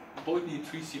 both need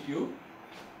 3 CPU,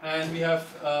 and we have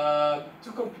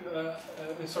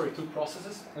two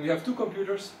processes, and we have two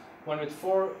computers, one with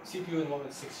 4 CPU and one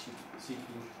with 6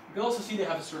 CPU. You can also see they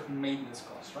have a certain maintenance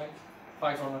cost, right?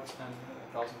 $500 and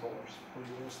 $1,000 or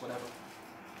euros, whatever.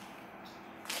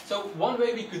 So one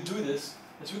way we could do this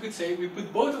is we could say we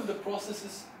put both of the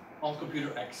processes on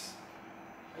computer X.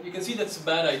 And you can see that's a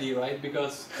bad idea, right?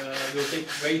 Because we'll take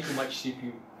way too much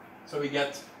CPU. So we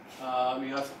get, we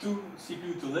have 2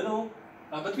 CPU too little,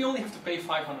 but we only have to pay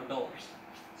 $500.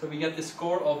 So we get this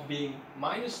score of being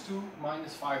 -2,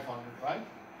 -500, right?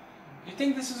 Do you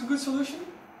think this is a good solution?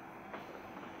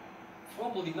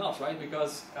 Probably not, right?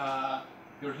 Because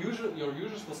your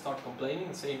users will start complaining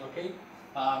and saying, okay,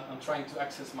 I'm trying to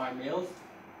access my mail,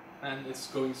 and it's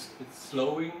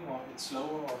slowing, or it's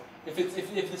slower, or if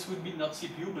this would be not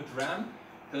CPU but RAM,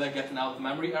 then I get an out of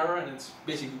memory error, and it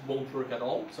basically won't work at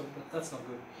all. So that's not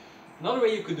good. Another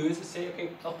way you could do is to say, okay,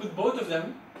 I'll put both of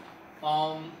them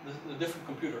on the different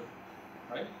computer,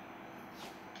 right?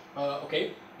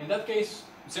 Okay, in that case,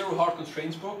 zero hard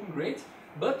constraints broken, great,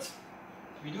 but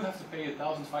we do have to pay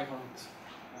 $1,500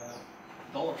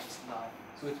 now,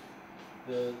 so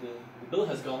the bill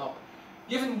has gone up.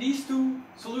 Given these two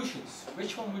solutions,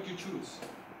 which one would you choose?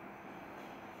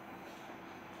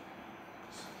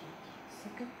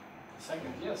 Second.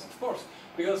 Second, yes, of course,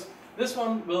 because this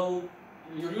one will,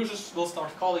 your users will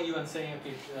start calling you and saying,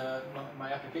 okay,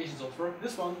 my applications don't work.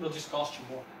 This one will just cost you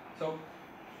more. So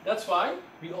that's why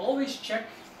we always check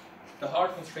the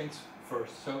hard constraints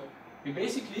first. So we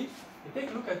basically take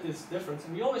a look at this difference,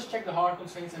 and we always check the hard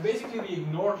constraints, and basically we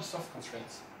ignore the soft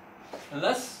constraints,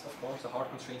 unless, of course, the hard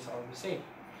constraints are the same.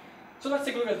 So let's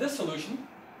take a look at this solution,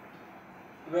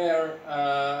 where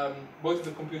both of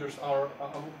the computers are,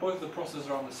 both of the processors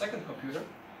are on the second computer.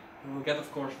 We will get,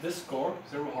 of course, this score,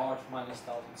 0 hard minus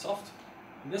 1000 soft.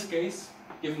 In this case,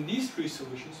 given these three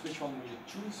solutions, which one would you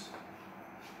choose?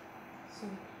 So.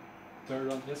 Third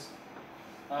one, yes.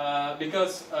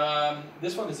 Because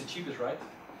this one is the cheapest, right?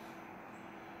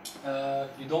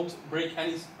 You don't break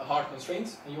any hard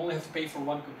constraints, and you only have to pay for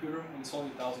one computer, and it's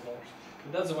only $1,000.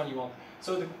 But that's the one you want.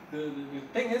 So the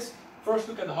thing is, first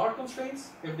look at the hard constraints.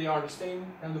 If they are the same,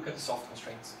 then look at the soft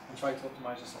constraints and try to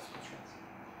optimize the soft constraints.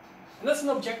 And that's an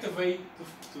objective way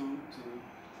to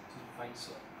find a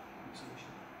solution.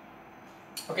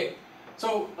 Okay,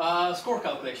 so score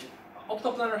calculation.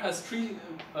 OptaPlanner has three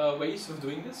ways of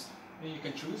doing this. You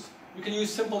can choose. You can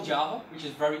use simple Java, which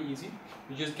is very easy.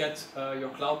 You just get your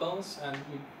cloud balance and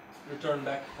you return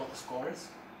back what the score is.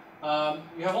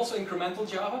 You have also incremental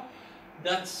Java.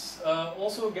 That's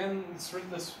also, again, it's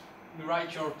written as you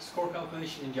write your score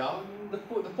calculation in Java. The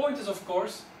point is, of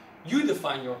course, you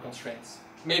define your constraints.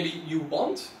 Maybe you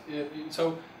want,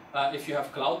 if you have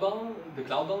the cloud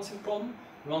balancing problem,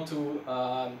 you want to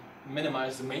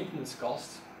minimize the maintenance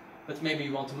costs, but maybe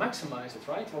you want to maximize it,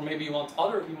 right? Or maybe you want to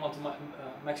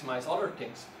maximize other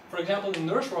things. For example, in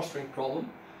nurse rostering problem,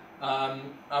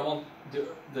 I want the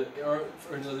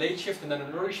late shift and then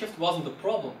an early shift wasn't the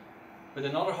problem, but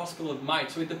another hospital it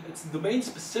might. So it's domain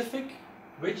specific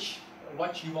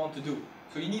what you want to do.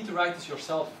 So you need to write this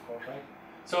yourself, of course, right?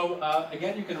 So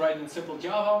again, you can write in simple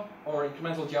Java or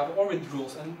incremental Java or with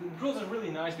rules. And the rules are really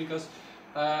nice because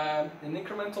in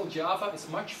incremental Java it's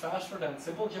much faster than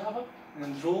simple Java. And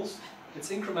in rules it's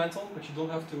incremental, but you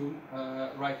don't have to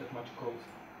write that much code.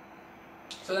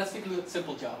 So let's take a look at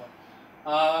simple Java.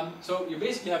 So you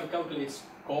basically have a calculate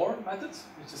score method.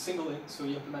 It's a single, so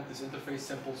you implement this interface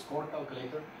simple score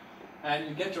calculator. And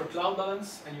you get your cloud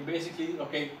balance, and you basically,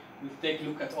 okay, you take a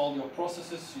look at all your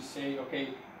processes. You say,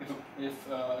 okay, if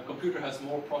a computer has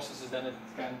more processes than it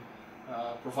can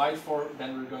provide for,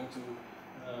 then we're going to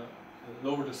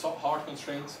lower the hard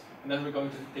constraints, and then we're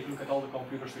going to take a look at all the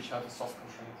computers which have a soft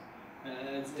constraint.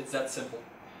 And it's that simple.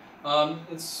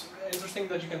 It's interesting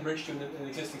that you can bridge to an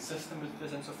existing system with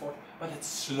this and so forth, but it's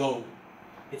slow.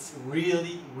 It's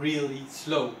really, really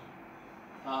slow.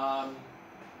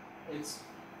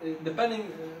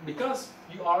 Because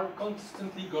you are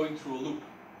constantly going through a loop.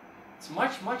 It's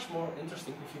much, much more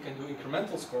interesting if you can do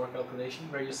incremental score calculation,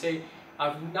 where you say,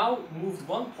 I've now moved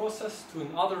one process to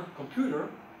another computer,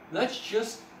 let's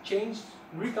just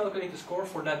recalculate the score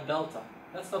for that delta.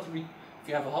 That's not, if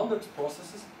you have 100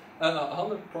 processes,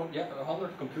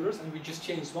 100 computers, and we just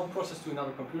changed one process to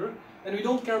another computer, then we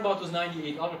don't care about those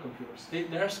 98 other computers.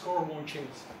 Their score won't change.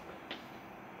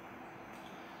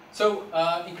 So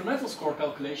incremental score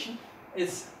calculation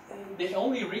is, they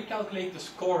only recalculate the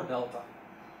score delta.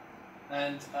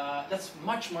 And that's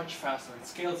much, much faster. It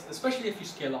scales, especially if you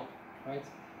scale up, right?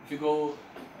 If you go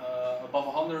above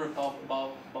 100, above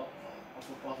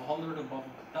 100, above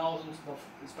 1,000,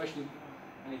 especially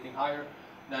anything higher,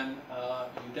 then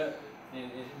in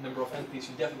number of entities,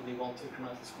 you definitely want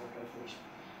incremental score calculation.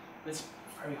 It's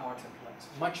very hard to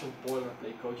implement. Much of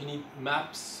boilerplate code. You need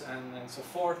maps and so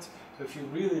forth. So if you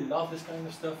really love this kind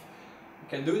of stuff, you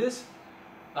can do this.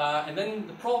 And then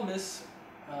the problem is,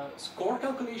 score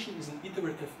calculation is an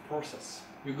iterative process.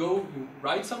 You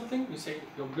write something, you say,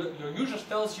 your user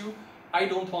tells you, I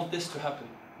don't want this to happen.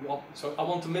 So I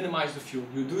want to minimize the fuel.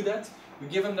 You do that, you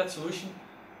give them that solution.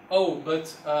 Oh,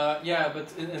 but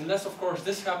unless of course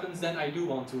this happens, then I do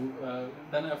want to,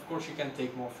 then of course you can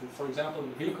take more fuel. For example,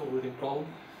 the vehicle routing problem,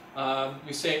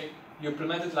 you say, you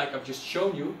implement it like I've just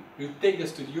shown you, you take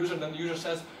this to the user, then the user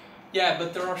says, yeah,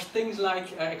 but there are things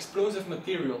like explosive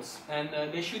materials, and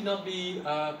they should not be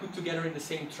put together in the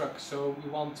same truck, so we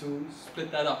want to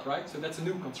split that up, right? So that's a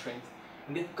new constraint.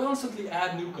 And they constantly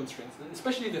add new constraints,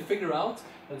 especially if they figure out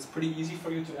that it's pretty easy for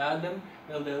you to add them.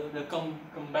 They'll come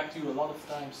back to you a lot of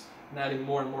times and adding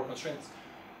more and more constraints.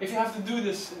 If you have to do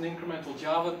this in incremental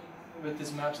Java with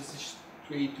these maps, it's just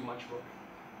way too much work.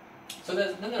 So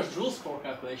then there's rule score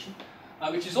calculation,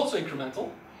 which is also incremental,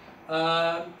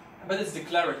 but it's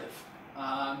declarative.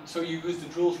 So you use the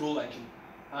Drools rule engine.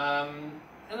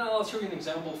 And I'll show you an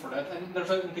example for that. And there's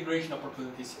integration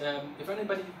opportunities. If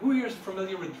anybody, who here is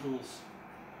familiar with Drools?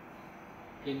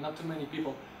 Okay, not too many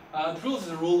people. Drools is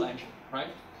a rule engine,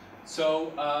 right?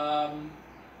 So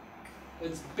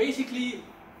it's basically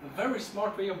a very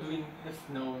smart way of doing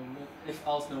if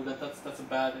else no. That's a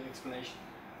bad explanation.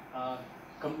 A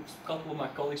couple of my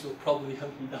colleagues will probably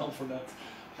hunt me down for that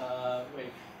way.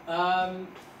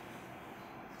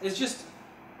 It's just,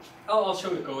 I'll show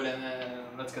the code and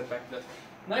let's get back to that.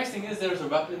 Nice thing is there's a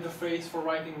web interface for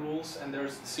writing rules, and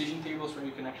there's decision tables where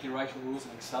you can actually write your rules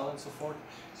in Excel and so forth.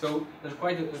 So there's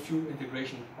quite a few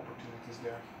integration opportunities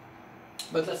there.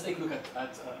 But let's take a look at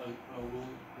a rule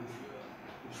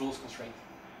with rules constraint.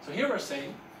 So here we're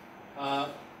saying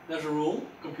there's a rule,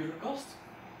 computer cost,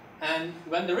 and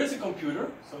when there is a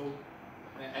computer, so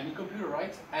any computer,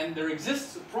 right, and there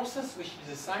exists a process which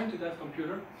is assigned to that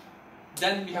computer,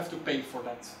 then we have to pay for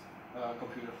that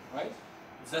computer, right?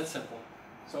 It's that simple.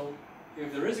 So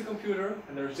if there is a computer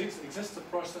and there exists a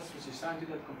process which is assigned to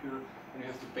that computer, then you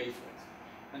have to pay for it.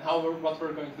 And what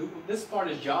we're going to do, this part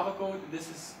is Java code. This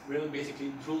is really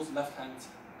basically Drools the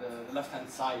left-hand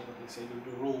side, what they say,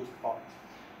 the ruled part.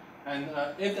 And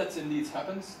if that indeed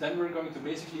happens, then we're going to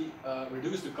basically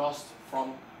reduce the cost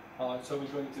from, so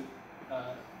we're going to,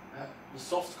 the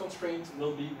soft constraint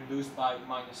will be reduced by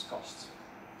minus costs.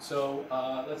 So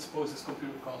let's suppose this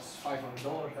computer costs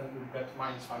 $500, and we get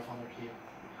minus 500 here.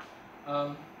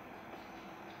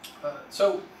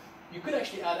 So you could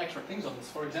actually add extra things on this.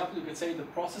 For example, you could say the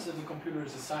process of the computer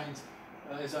is assigned,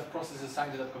 is that process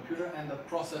assigned to that computer, and that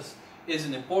process is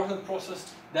an important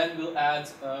process, then we'll add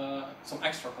some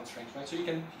extra constraints, right? So you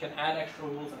can add extra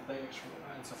rules and play extra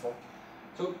and so forth.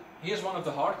 So here's one of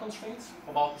the hard constraints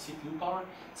about the CPU power.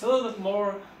 It's a little bit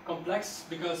more complex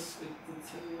because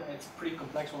it's a pretty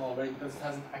complex one already because it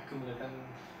has an accumulate,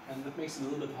 and that makes it a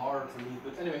little bit harder to read.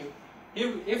 But anyway,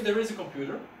 if there is a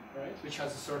computer, right, which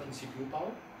has a certain CPU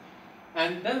power,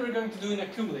 and then we're going to do an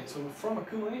accumulate. So from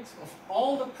accumulate of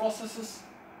all the processes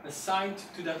assigned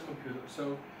to that computer. So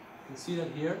you can see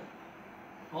that here,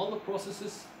 all the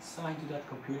processes assigned to that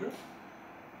computer.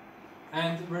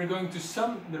 And we're going to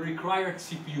sum the required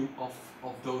CPU of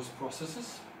those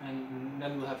processes, and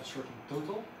then we'll have a certain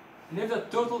total. And if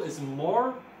that total is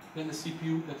more than the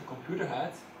CPU that the computer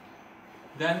had,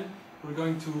 then we're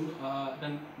going to,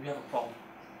 then we have a problem.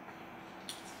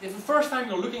 If the first time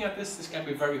you're looking at this can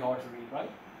be very hard to read, right?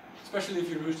 Especially if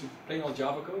you're used to plain old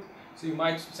Java code. So you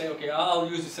might say, okay, I'll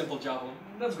use a simple Java.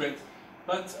 That's great.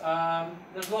 But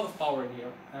there's a lot of power in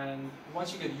here. And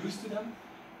once you get used to them,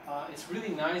 it's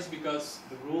really nice because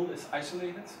the rule is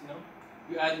isolated, you know.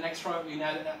 You add an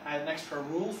extra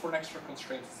rule for an extra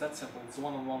constraint. It's that simple. It's a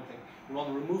one-on-one thing. You want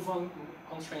to remove one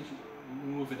constraint, you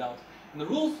remove it out. And the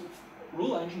Drools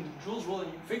rule engine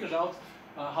figures out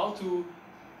how to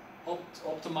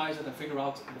optimize it and figure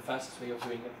out the fastest way of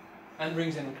doing it, and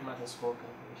brings in incremental score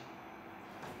calculation.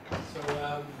 So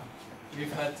we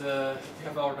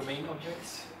have our domain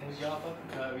objects in Java.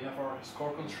 We have our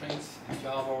score constraints in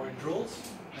Java or in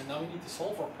Drools, and now we need to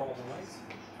solve our problem, right?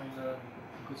 Find a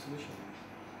good solution.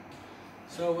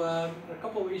 So there are a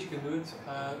couple of ways you can do it.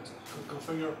 To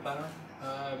configure a planner.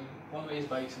 One way is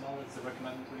by XML. It's the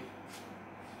recommended way.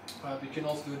 You can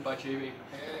also do it by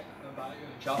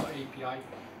Java API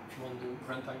if you want to do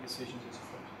runtime decisions and so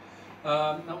forth.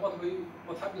 Now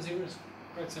what happens here is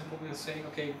quite simple. We're saying,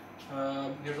 okay,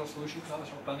 here's our solution class,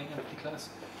 our planning entity class.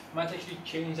 We might actually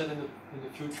change that in the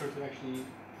future to actually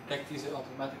detect these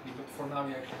automatically, but for now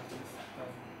we actually have to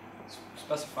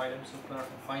specify them so Planner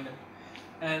can find them.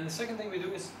 And the second thing we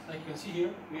do is, like you can see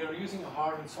here, we are using a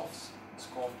hard and soft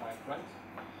score type, right?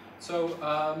 So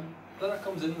Planner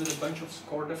comes in with a bunch of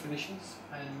score definitions,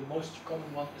 and the most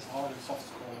common one is hard and soft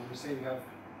score. We say we have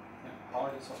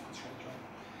hard and soft constraints,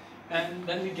 right? And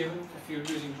then we give them, if you're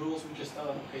using rules, we just tell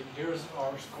them, okay, here's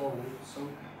our score rules. So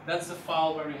that's the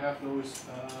file where we have those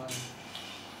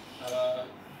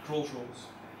rules.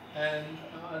 And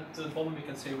at the bottom we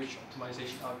can say which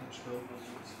optimization algorithms we'll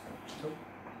use. So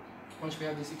once we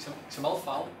have this XML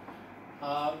file,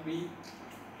 we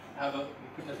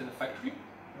put that in a factory,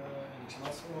 an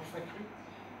XML server factory.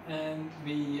 And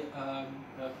we,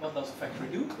 what does a factory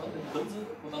do? Well, it builds it.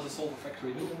 What does a solver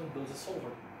factory do? Well, it builds a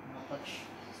solver. Not much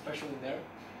special in there.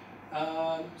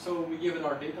 So we give it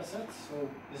our data set. So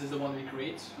this is the one we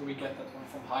create. So we get that one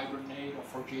from Hibernate or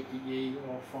from JPA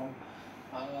or from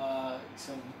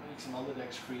XML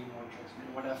index screen or check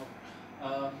screen, whatever.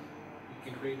 You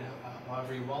can create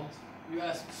however you want. You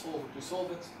ask the solver to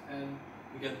solve it, and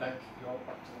you get back your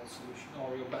optimal solution,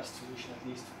 or your best solution at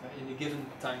least, in the given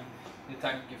time, in the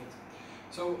time given.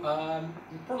 So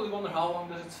you probably wonder how long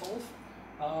does it solve?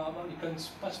 Well, you can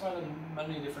specify it in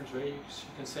many different ways.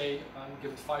 You can say,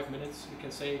 give it 5 minutes. You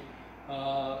can say,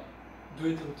 do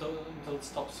it until it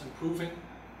stops improving,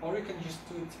 or you can just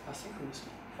do it asynchronously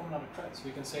from another thread. So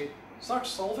you can say, start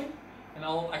solving, and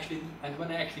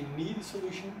when I actually need a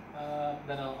solution,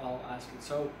 then I'll ask it.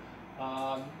 So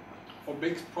for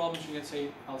big problems, you can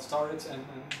say, I'll start it and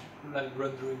let it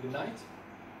run during the night.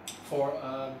 For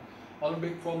other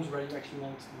big problems where you actually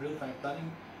want real-time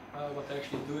planning, what they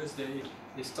actually do is they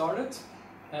start it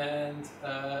and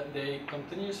they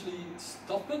continuously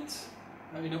stop it.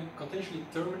 Continuously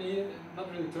terminate it,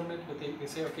 not really terminate it, but they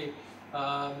say, okay,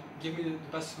 give me the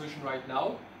best solution right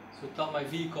now. So tell my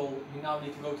vehicle, you now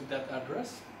need to go to that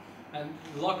address, and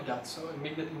log that, so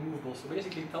make that immovable. So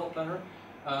basically tell Planner,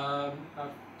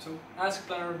 so ask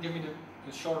Planner, give me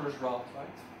the shortest route,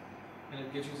 right? And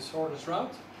it gives you the shortest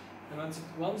route. And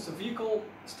once the vehicle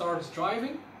starts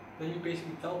driving, then you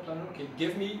basically tell Planner, okay,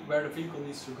 give me where the vehicle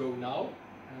needs to go now,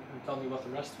 and tell me what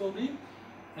the rest will be.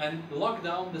 And lock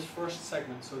down this first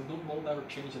segment, so it won't ever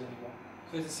change it anymore.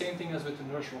 So it's the same thing as with the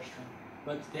nurse rostering,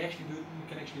 but you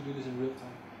can actually do this in real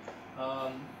time.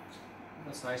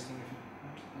 That's a nice thing if you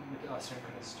with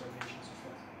asynchronous terminations of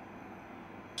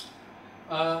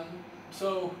that.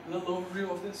 So a little overview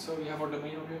of this. So we have our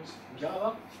domain objects in Java,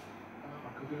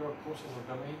 our computer of course is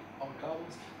our domain, our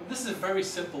problems. But this is a very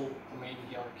simple domain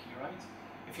hierarchy, right?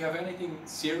 If you have anything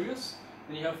serious,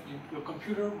 then you have your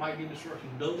computer might be in a certain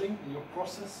building, and your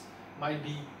process might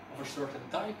be of a certain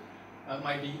type,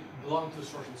 might be belong to a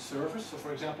certain service. So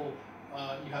for example,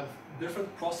 you have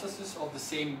different processes of the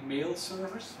same mail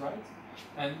service, right?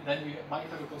 And then you might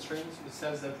have a constraint that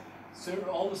says that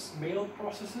all these mail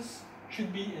processes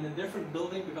should be in a different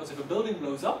building, because if a building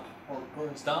blows up or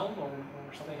burns down or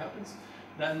something happens,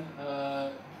 then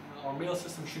our mail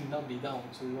system should not be down.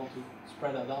 So we want to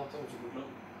spread that out over the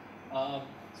globe.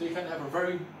 So you can have a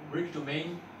very rich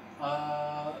domain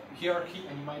hierarchy,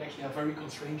 and you might actually have very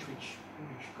constraints which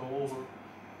go over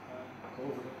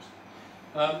those.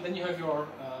 Then you have your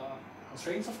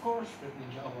constraints, of course, written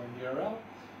in Java and DRL,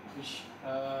 which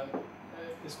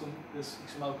this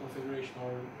XML configuration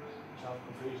or Java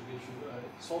configuration gives you a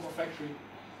solver factory.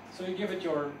 So you give it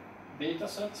your data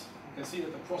set. You can see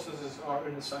that the processes are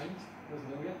unassigned. Doesn't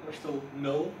know yet. There's still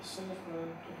null solve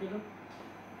computer.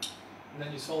 And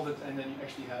then you solve it, and then you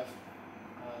actually have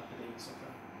a data set.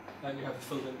 Then you have a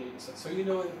filled-in data set. So you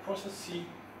know that process C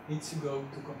needs to go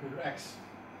to computer X,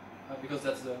 because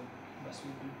that's the best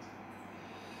we do.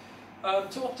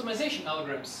 So optimization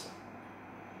algorithms.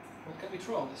 What can we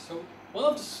throw on this? So one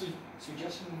of the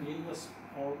suggestions gave us,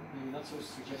 or maybe not so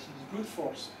suggestions, is brute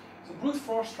force. So brute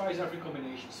force tries every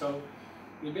combination. So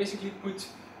we basically put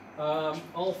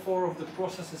all 4 of the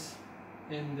processes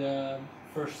in the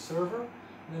first server.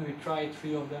 And then we try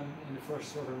 3 of them in the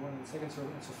first server, 1 in the second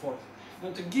server, and so forth.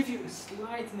 Now to give you a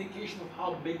slight indication of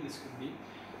how big this could be,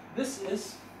 this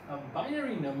is a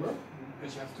binary number,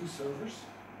 because you have 2 servers,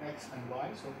 X and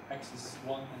Y, so X is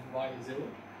 1 and Y is 0.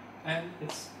 And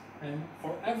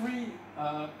for every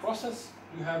process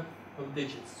you have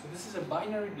digits. So this is a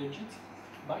binary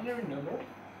number of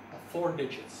 4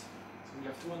 digits. So we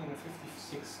have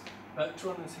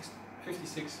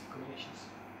 256 combinations.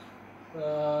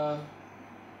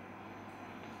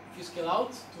 If you scale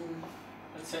out to,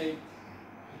 let's say,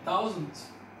 1,000,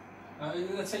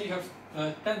 let's say you have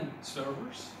 10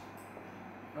 servers,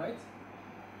 right?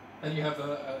 Then you have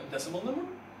a decimal number,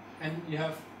 and you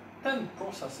have 10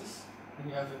 processes, and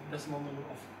you have a decimal number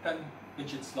of 10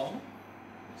 digits long.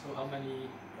 So how many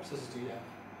processes do you have?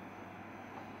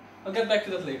 I'll get back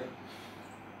to that later.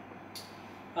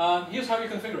 Here's how you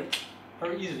configure it,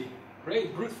 very easily.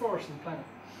 Great, brute force in Planner.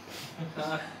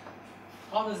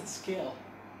 How does it scale?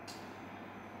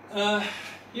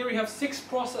 Here we have 6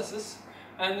 processes,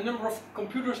 and the number of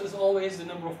computers is always the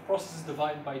number of processes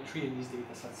divided by 3 in these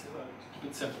data sets, to keep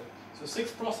it simple. So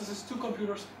 6 processes, 2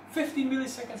 computers, 15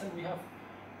 milliseconds, and we have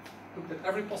looked at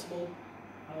every possible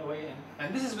way in.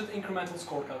 And this is with incremental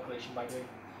score calculation, by the way.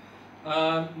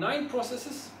 9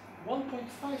 processes,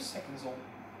 1.5 seconds only.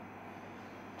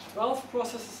 12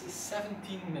 processes is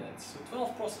 17 minutes. So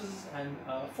 12 processes and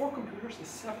 4 computers is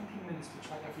 17 minutes to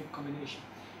try every combination.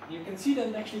 And you can see that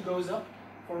it actually goes up.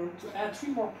 To add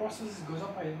 3 more processes, it goes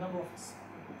up by a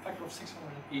factor of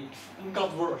 680. And it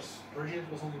got worse. Originally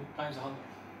it was only times 100.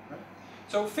 Right?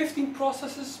 So 15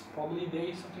 processes, probably a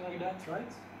day, something like that,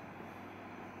 right?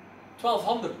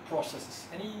 1200 processes.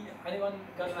 Anyone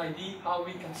got an idea how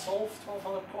we can solve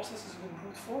 1200 processes with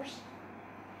brute force?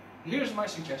 Here's my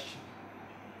suggestion.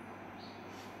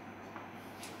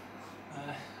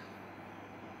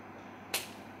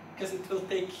 Because it will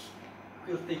take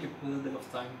a little bit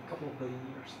of time, a couple of billion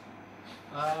years.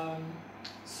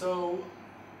 So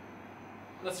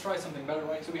let's try something better,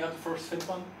 right? So we have the first fit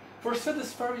one. First fit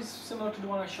is very similar to the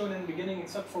one I showed in the beginning,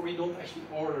 except for we don't actually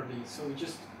order these. So we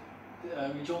just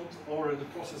we don't order the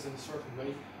process in a certain way.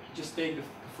 We just take the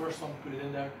first one, put it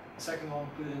in there. The second one,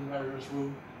 put it in where there's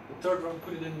room. The third one,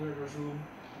 put it in where there's room.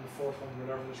 And the fourth one,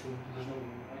 wherever there's room. There's no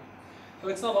room, right? So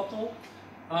it's not optimal.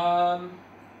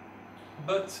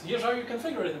 But here's how you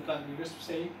configure it in Planner. You just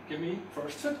say, give me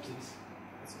first fit, please.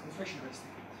 That's the configuration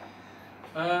basically.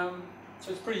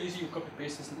 So it's pretty easy. You copy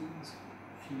paste this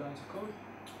few lines of code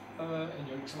in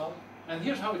your XML. And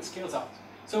here's how it scales out.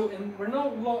 So we're no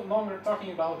longer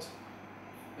talking about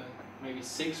maybe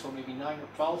 6 or maybe 9 or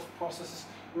 12 processes.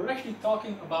 We're actually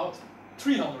talking about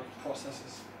 300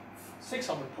 processes,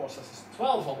 600 processes,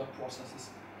 1200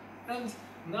 processes. And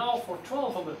now for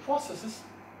 1200 processes,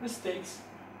 this takes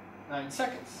 9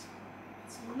 seconds.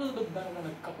 It's a little bit better than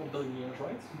a couple billion years,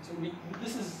 right? So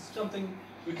this is something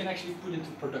we can actually put into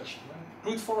production, right?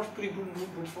 Brute force, putting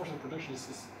brute force in production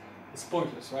is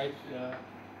pointless, right?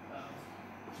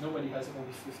 Nobody has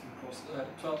only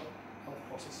 12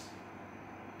 processes.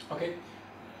 Okay,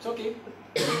 so okay,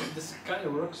 this kind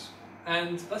of works.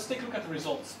 And let's take a look at the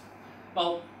results.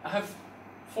 Well, I have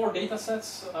 4 data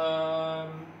sets.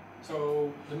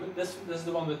 This is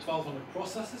the one with 1200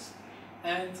 processes.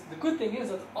 And the good thing is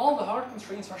that all the hard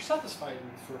constraints are satisfied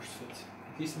with first fit,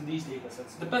 at least in these data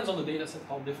sets. Depends on the data set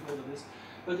how difficult it is.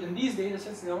 But in these data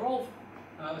sets, they are all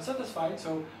satisfied.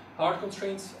 So hard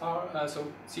constraints are, so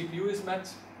CPU is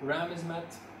met, RAM is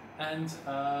met, and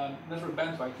network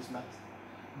bandwidth is met.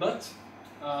 But,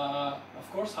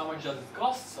 of course, how much does it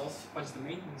cost us? What's the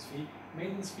maintenance fee?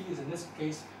 Maintenance fee is, in this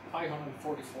case,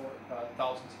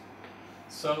 544,000.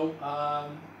 So,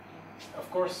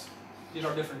 of course, these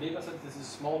are different data sets. This is a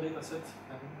small data set,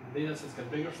 and the data sets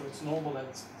get bigger, so it's normal that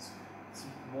it's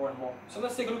more and more. So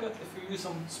let's take a look at if we use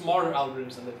some smarter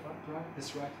algorithms and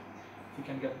this right, if we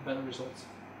can get better results.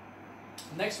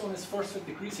 The next one is first fit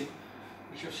decreasing,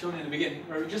 which I've shown in the beginning,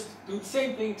 where we just do the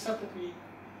same thing except that we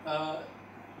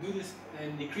do this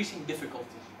in decreasing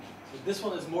difficulty. So this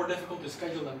one is more difficult to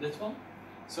schedule than this one.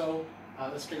 So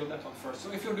let's schedule that one first.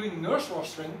 So if you're doing nurse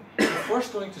rostering, you're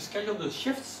first going to schedule the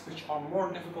shifts which are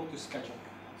more difficult to schedule.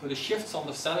 So the shifts on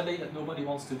the Saturday that nobody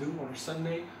wants to do, or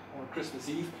Sunday, or Christmas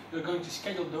Eve, you're going to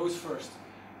schedule those first,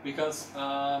 because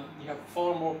you have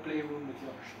far more playroom with the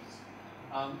other shifts.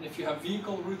 If you have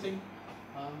vehicle routing,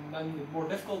 then the more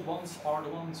difficult ones are the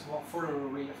ones who are further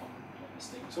away from the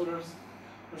state. So there's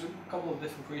a couple of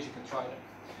different ways you can try that.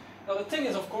 Now the thing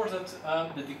is, of course, that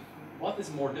what is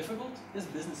more difficult is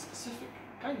business specific.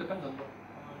 Kind of depends on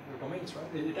your domains,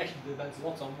 right? It actually depends a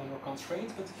lot on your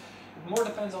constraints, but it more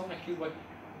depends on actually what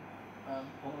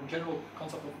on a general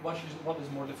concept of what is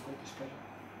more difficult to schedule.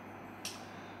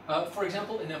 For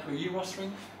example, in employee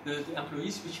rostering, the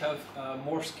employees which have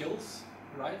more skills,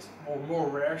 right, or more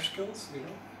rare skills, you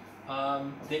know,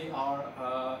 they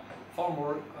are far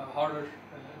more harder.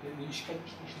 You should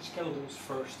schedule those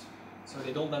first, so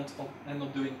they don't end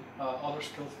up doing other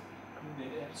skills.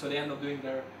 So they end up doing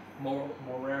their more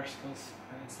rare skills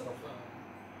instead of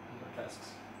other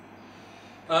tasks.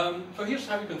 So here's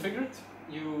how you configure it.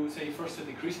 You say first fit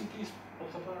decreasing, please,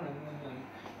 OptaPlanner,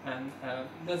 and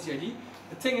that's the idea.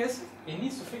 The thing is, it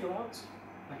needs to figure out,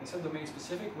 like I said, domain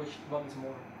specific, what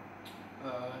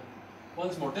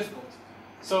is more difficult.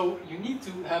 So you need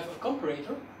to have a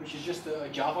comparator, which is just a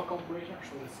Java comparator.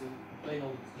 So it's a plain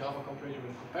old Java comparator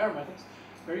with compare methods,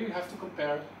 where you have to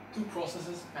compare 2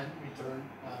 processes and return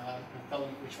and tell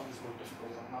them which one is more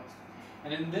difficult or not.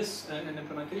 And in this in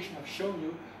implementation I've shown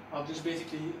you, I've just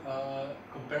basically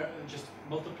just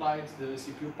multiplied the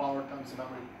CPU power times the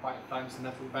memory times the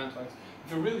network bandwidth.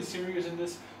 If you're really serious in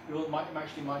this, you will might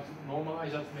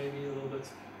normalize that maybe a little bit.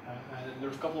 And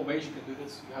there's a couple of ways you can do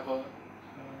this. You have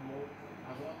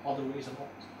other ways of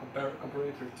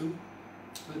comparator too.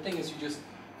 But the thing is, you just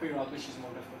figure out which is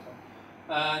more difficult one.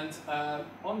 And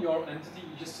on your entity,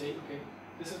 you just say, okay,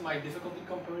 this is my difficulty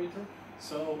comparator.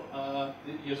 So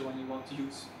here's the one you want to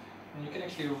use. And you can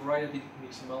actually write it in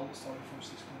XML starting from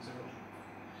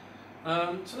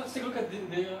 6.0. So let's take a look at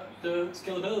the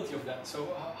scalability of that. So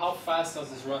how fast does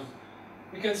this run?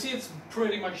 You can see it's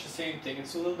pretty much the same thing.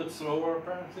 It's a little bit slower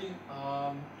apparently,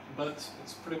 but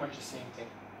it's pretty much the same thing.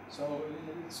 So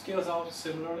it scales out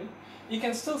similarly. You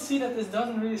can still see that this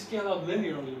doesn't really scale out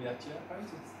linearly yet, yeah, right?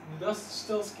 It does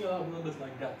still scale out a little bit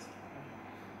like that.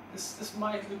 This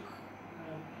might look,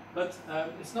 but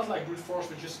it's not like brute force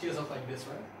which just scales out like this,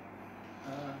 right?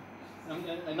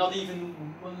 And not even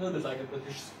a little bit like it, but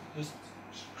just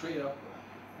straight up.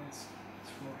 It's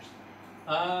force.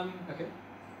 Okay.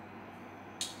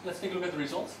 Let's take a look at the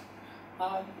results.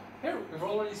 Here we've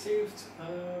already saved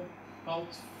about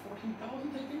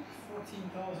 14,000, I think,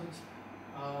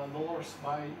 $14,000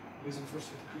 by using first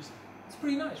fit decreasing. It's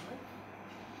pretty nice, right?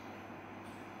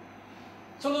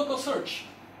 So local search.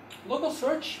 Local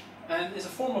search is a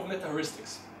form of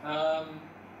meta-heuristics.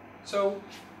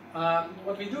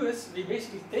 What we do is we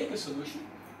basically take a solution,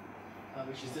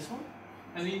 which is this one,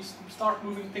 and we start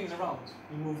moving things around.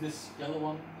 We move this yellow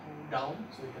one down,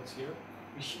 so it gets here.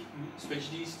 We switch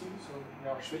these two, so they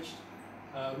are switched.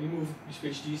 We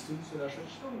switch these two, so they are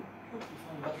switched. Oh, look, we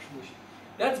found a better solution.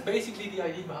 That's basically the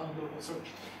idea behind local search.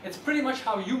 It's pretty much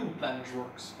how human planners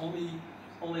works. Only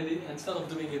instead of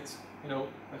doing it, a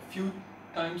few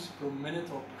times per minute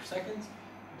or per second,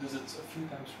 it does it a few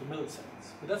times per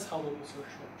milliseconds. But that's how local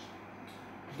search works.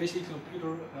 It's basically a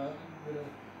computer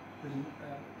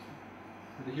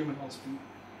with a human on speed.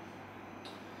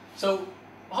 So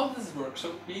how does this work?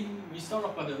 So we start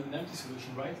off with an empty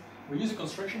solution, right? We use a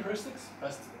construction heuristics,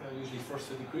 best usually first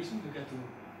fit decreasing to get to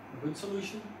a good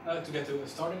solution, to get to a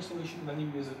starting solution. Then you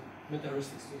use a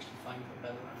meta-heuristics to actually find a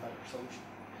better and better solution,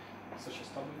 such as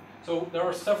tabu. So there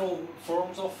are several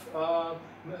forms of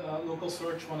local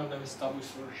search. One of them is tabu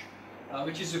search,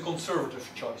 which is a conservative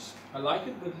choice. I like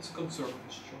it, but it's a conservative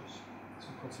choice.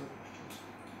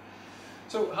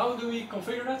 So how do we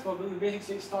configure that? Well, we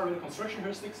basically start with construction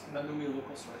heuristics and then do a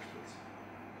local search, please.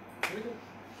 Here we go.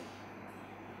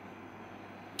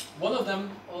 One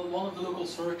of the local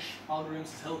search algorithms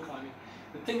is hill climbing.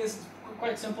 The thing is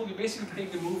quite simple. You basically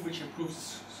take the move which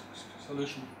improves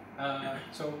solution.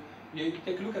 So you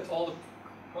take a look at all the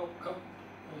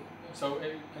so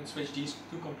you can switch these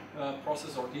two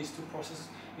processes or these two processes.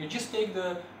 You just take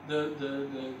the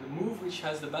move which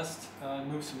has the best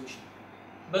move solution.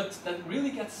 But that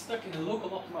really gets stuck in the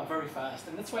local optima very fast,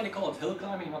 and that's why they call it hill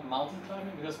climbing, not mountain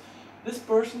climbing, because this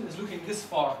person is looking this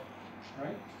far,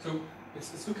 right? So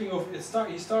it's looking over.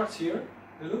 He starts here.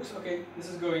 He looks, okay, this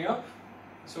is going up.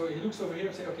 So he looks over here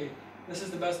and say, okay, this is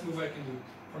the best move I can do.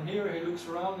 From here he looks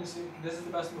around and says, this is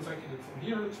the best move I can do. From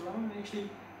here he looks around and actually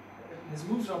his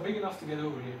moves are big enough to get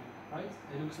over here, right?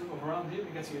 He looks around here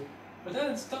and gets here. But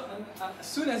then as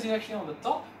soon as he's actually on the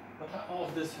top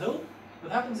of this hill,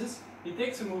 what happens is he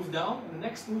takes a move down, and the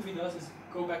next move he does is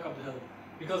go back up the hill,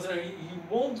 because he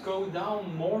won't go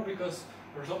down more because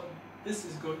this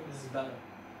is good, this is better.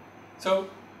 So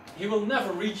he will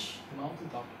never reach the mountain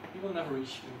top. He will never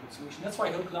reach a good solution. That's why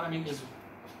hill climbing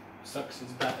sucks.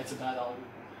 It's bad. It's a bad algorithm.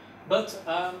 But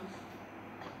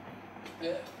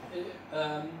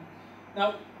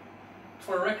now,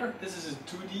 for a record, this is a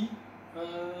 2D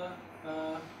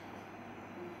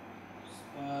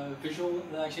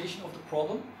visualization of the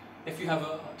problem. If you have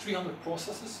 300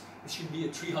 processes, it should be a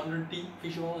 300D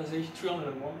visualization,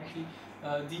 301 actually,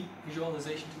 D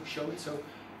visualization to show it. So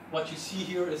what you see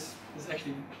here is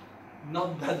actually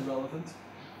not that relevant.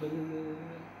 But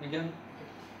again,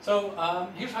 so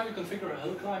here's how you configure a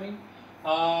hill climbing.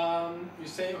 You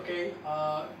say, okay,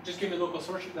 just give me local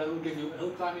search, that will give you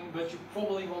hill climbing, but you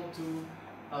probably want to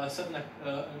set an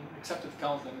accepted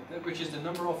count limit, which is the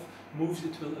number of moves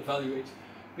it will evaluate.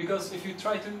 Because if you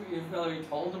try to evaluate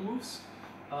all the moves,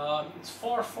 it's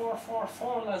far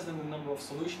less than the number of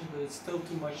solutions, but it's still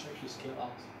too much to actually scale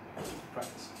out in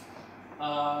practice.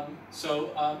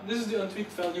 This is the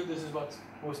untweaked value. This is what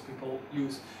most people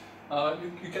use.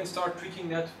 You can start tweaking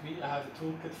that. We have a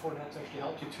toolkit for that to actually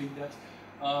help you tweak that.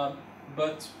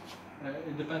 But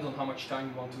it depends on how much time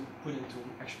you want to put into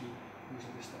actually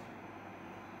using this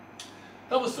stuff.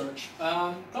 Double search.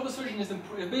 Double searching is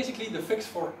basically the fix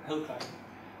for hill climbing.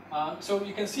 So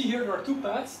you can see here there are two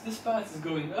paths. This path is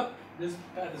going up, this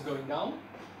path is going down.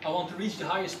 I want to reach the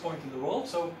highest point in the world,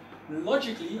 so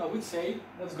logically I would say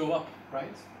let's go up,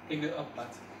 right? Take the up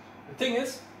path. The thing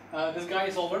is, this guy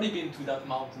has already been to that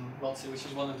mountain, let's say, which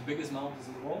is one of the biggest mountains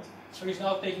in the world. So he's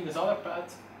now taking this other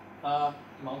path,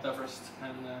 Mount Everest,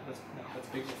 and that's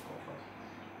big, of course, right?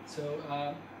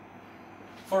 So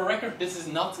for a record, this is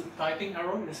not a typing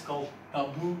error. It's called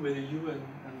taboo with a U, and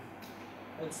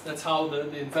that's how the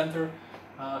inventor.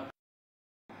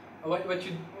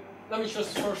 Let me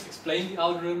just first explain the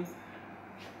algorithm.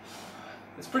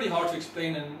 It's pretty hard to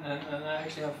explain, and I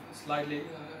actually have slightly,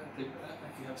 if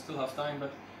you still have time,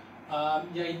 but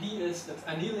the idea is that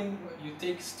annealing, you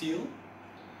take steel,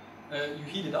 you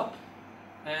heat it up,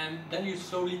 and then you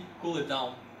slowly cool it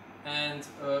down. And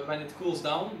when it cools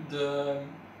down, the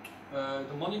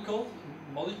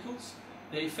molecules,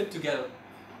 they fit together.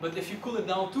 But if you cool it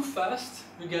down too fast,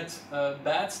 you get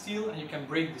bad steel and you can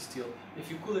break the steel.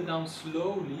 If you cool it down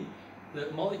slowly,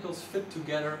 the molecules fit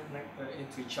together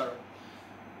into each other.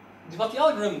 What the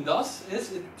algorithm does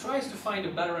is it tries to find a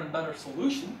better and better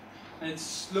solution, and it's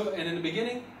slow. And in the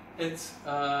beginning, it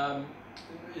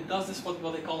does this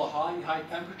what they call a high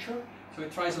temperature. So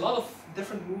it tries a lot of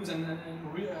different moves and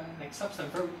accepts them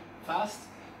very fast.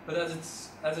 But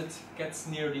as it gets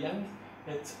near the end,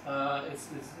 it's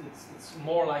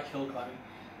more like hill climbing.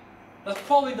 That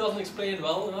probably doesn't explain it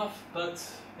well enough, but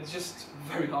it's just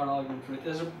very hard algorithm to it.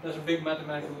 There's a big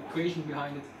mathematical equation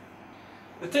behind it.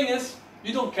 The thing is,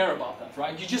 you don't care about that,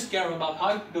 right? You just care about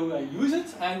how do I use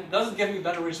it, and does it give me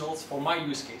better results for my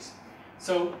use case.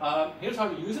 So here's how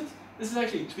you use it. This is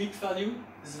actually a tweaked value.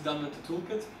 This is done with the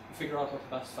toolkit to figure out what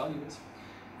the best value is.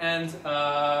 And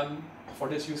for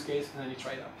this use case, and then you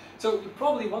try it out. So you're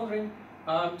probably wondering,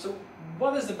 so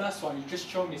what is the best one? You just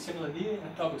showed me similar annealing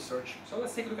and double search. So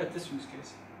let's take a look at this use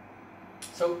case.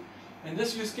 So in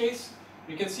this use case,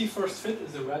 you can see first fit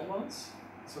is the red ones.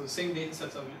 So the same data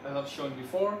sets as I've shown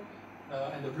before,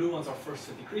 and the blue ones are first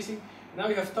fit decreasing. Now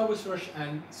we have double search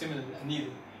and similar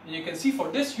annealing. And you can see for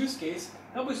this use case,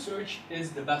 double search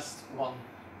is the best one.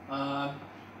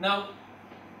 Now,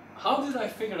 how did I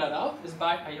figure that out? Is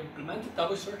by I implemented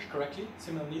double search correctly,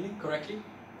 similar annealing correctly,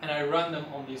 and I run them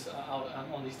on these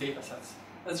data sets.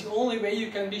 That's the only way you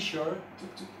can be sure.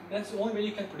 That's the only way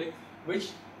you can predict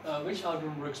which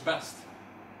algorithm works best.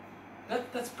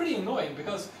 That's pretty annoying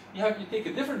because you take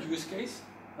a different use case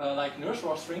like nurse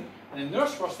rostering, and in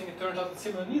nurse rostering it turns out that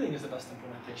similar annealing is the best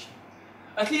implementation.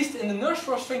 At least in the nurse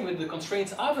rostering with the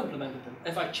constraints I've implemented them.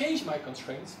 If I change my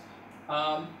constraints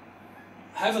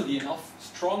heavily enough,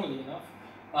 strongly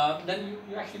enough, then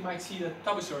you actually might see that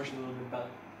double search is a little bit better.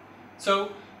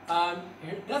 So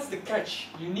that's the catch.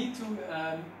 You need to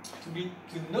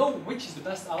know which is the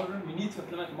best algorithm. You need to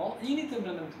implement them all, and you need to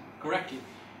implement them correctly.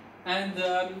 And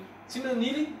similar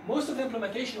annealing, most of the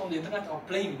implementation on the internet are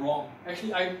plain wrong.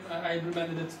 Actually, I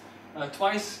implemented it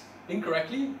twice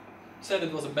incorrectly. Said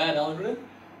it was a bad algorithm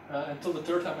until the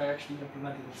third time I actually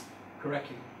implemented it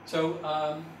correctly. So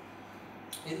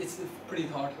it's a pretty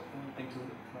hard thing to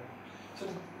do. So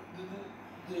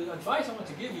the advice I want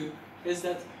to give you is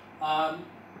that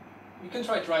you can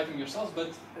try to write them yourselves,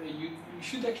 but you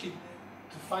should actually,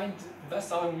 to find the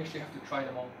best algorithm, you actually have to try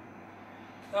them all.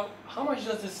 Now, how much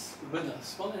does this win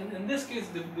us? Well, in this case,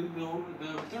 the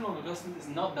return on investment is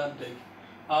not that big.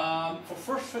 For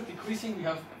first fit decreasing, we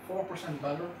have 4%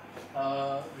 better,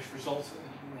 which results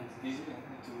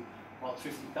into about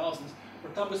 50,000. For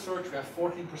double search, we have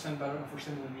 14% better, and for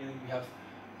similar annealing, we have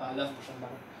 11%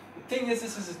 better. The thing is,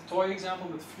 this is a toy example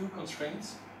with few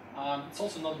constraints. It's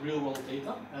also not real-world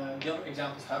data. The other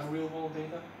examples have real-world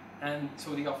data, and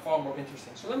so they are far more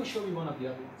interesting. So let me show you one of the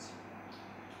other ones.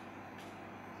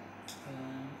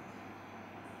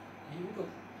 Here we go.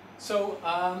 So,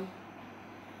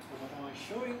 what am I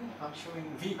showing? I'm showing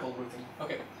vehicle routing.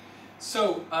 Okay.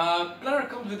 So, Planner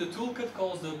comes with a toolkit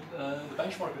called the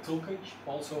benchmark toolkit,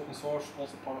 also open source,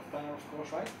 also part of Planner, of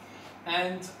course, right?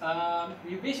 And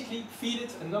you basically feed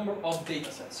it a number of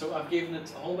data sets. So I've given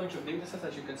it a whole bunch of data sets,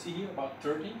 as you can see here, about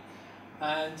 30.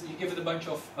 And you give it a bunch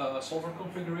of solver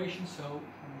configurations. So let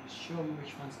me just show you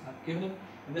which ones I've given it.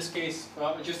 In this case,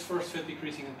 just first fit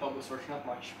decreasing and double search, not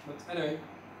much. But anyway,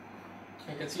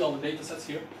 you can see all the data sets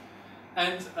here.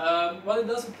 And what it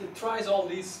does, it tries all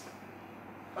these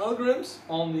algorithms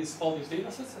on all these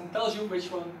data sets and tells you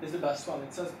which one is the best one.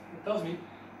 It tells me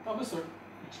double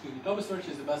search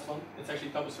is the best one. It's actually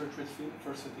double search with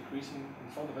first fit decreasing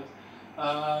in front of it.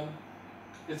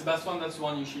 It's the best one. That's the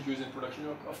one you should use in production.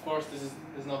 Of course, this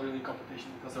is not really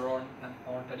competition because there aren't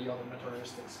any other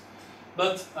materialistics.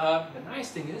 But the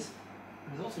nice thing is,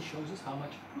 it also shows us how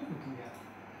much improvement we have.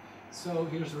 So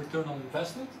here's the return on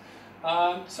investment.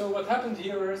 So what happened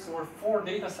here is there were 4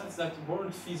 data sets that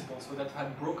weren't feasible, so that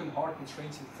had broken hard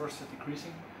constraints in first fit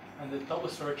decreasing, and the double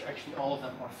search, actually all of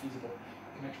them are feasible.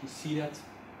 You can actually see that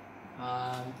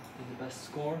in the best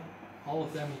score. All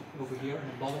of them over here in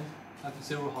the bottom have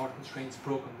 0 hard constraints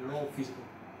broken. They're all feasible.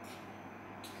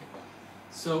 Okay.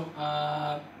 So,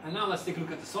 and now let's take a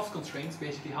look at the soft constraints,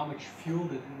 basically how much fuel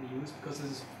did we use, because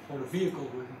this is for the vehicle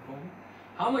routing problem.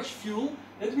 How much fuel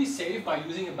did we save by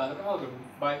using a better algorithm,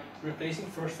 by replacing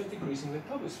first fit decreasing with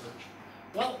double search?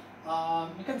 Well,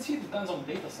 you can see it depends on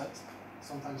the data set.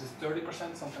 Sometimes it's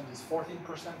 30%, sometimes it's 14%,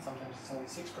 sometimes it's only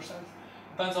 6%.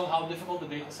 Depends on how difficult the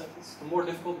data set is. The more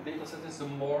difficult the data set is, the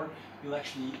more you'll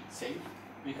actually save,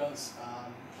 because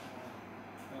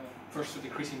first to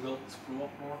decreasing will screw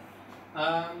up more.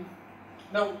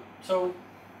 Now, so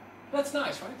that's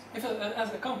nice, right? If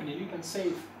as a company you can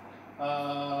save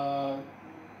a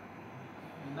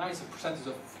nice percentage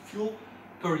of fuel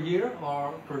per year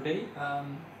or per day,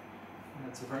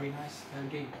 that's a very nice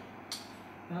gain.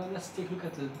 Now let's take a look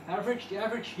at the average. The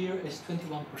average here is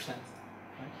 21%. Right?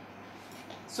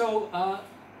 So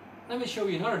let me show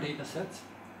you another data set.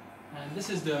 And this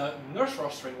is the nurse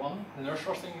rostering one, the nurse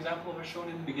rostering example I showed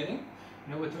in the beginning,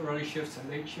 you know, with the early shifts and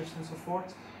late shifts and so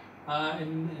forth.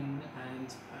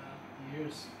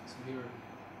 Here's some here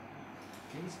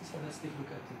cases, and let's take a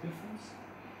look at the difference.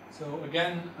 So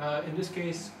again, in this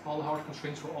case, all the hard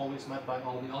constraints were always met by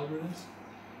all the algorithms.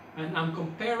 And I'm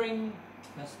comparing,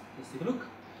 let's take a look,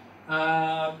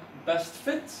 best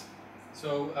fit,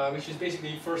 so which is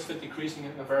basically first fit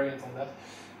decreasing a variant on that.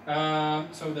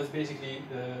 So that's basically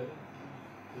the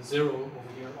zero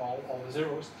over here, all the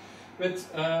zeros. With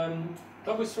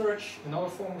double search, another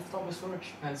form of double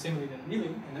search, and similarly then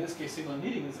kneeling. In this case, signal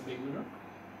kneeling is a big winner.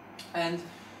 And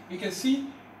you can see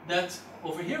that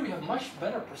over here we have much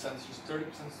better percentages, 30%,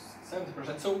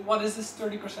 70%. So what is this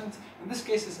 30%? In this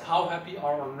case, is how happy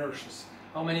are our nurses?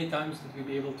 How many times did we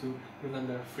be able to give them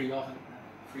their free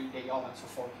day off and so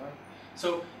forth, right?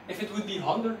 So if it would be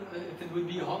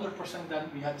 100%,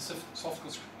 then we had a soft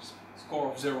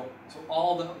score of 0. So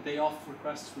all the day off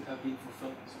requests would have been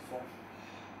fulfilled and so forth.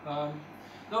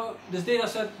 Now this data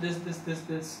set, this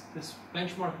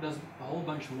benchmark does a whole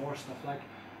bunch more stuff. Like,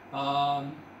 for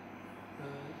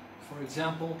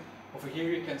example, over here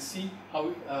you can see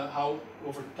how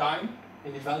over time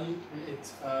the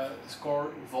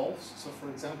score evolves. So for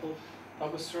example,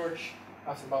 double search,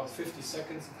 after about 50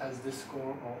 seconds it has this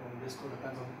score, or this score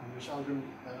depends on which algorithm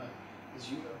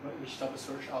which double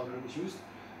search algorithm is used.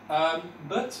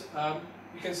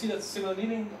 You can see that similar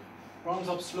kneeling runs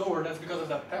up slower. That's because of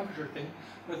that temperature thing.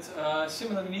 But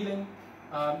similar kneeling,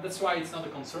 that's why it's not a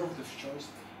conservative choice.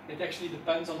 It actually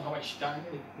depends on how much time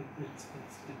it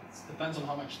depends on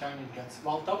how much time it gets.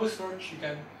 While double search, you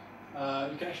can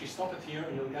actually stop it here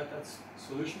and you'll get that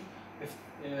solution. If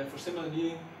for similar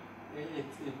kneeling, it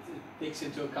takes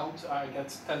into account I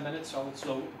get 10 minutes, so I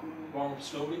will warm up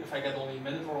slowly. If I get only a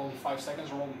minute or only 5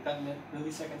 seconds or only 10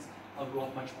 milliseconds, I'll go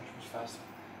up much faster.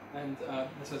 And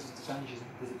that's the advantages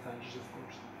and disadvantages, of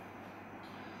course.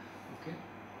 Okay.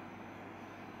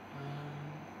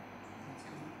 Let's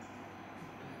go.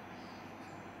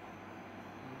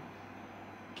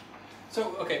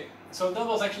 So that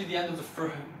was actually the end of the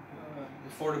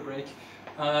before the break.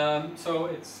 So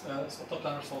it's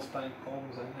OptaPlanner solves planning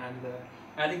problems, and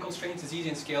adding constraints is easy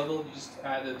and scalable. You just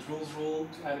add a rules rule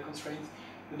to add a constraint.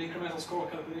 With incremental score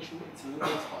calculation, it's a little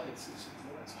bit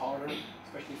it's harder,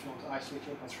 especially if you want to isolate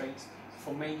your constraints.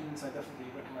 For maintenance, I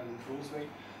definitely recommend the rules way.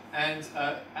 And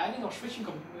adding or switching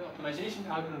optimization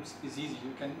algorithms is easy.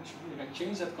 You can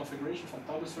change that configuration from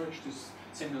double search to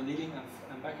similar kneeling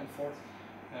and back and forth.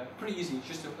 Pretty easy,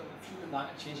 just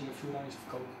changing a few lines of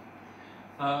code.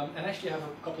 And actually I have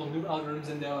a couple of new algorithms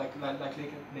in there, like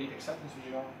late acceptance,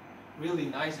 which are really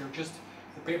nice. They're just,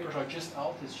 the papers are just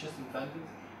out, it's just invented,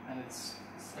 and it's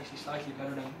actually slightly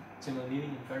better than similar kneeling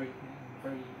and not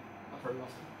very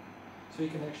often. So you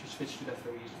can actually switch to that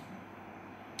very easily.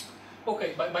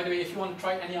 Okay, by the way, if you want to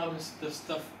try any of this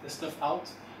stuff out,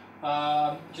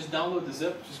 just download the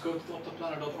zip. Just go to the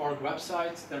OptaPlanner.org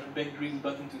website. There's a big green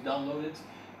button to download it.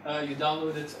 You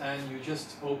download it and you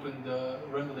just open the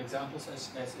run.examples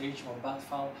as H or BAT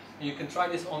file, and you can try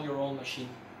this on your own machine.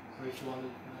 So if you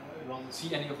want to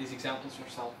see any of these examples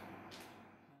yourself.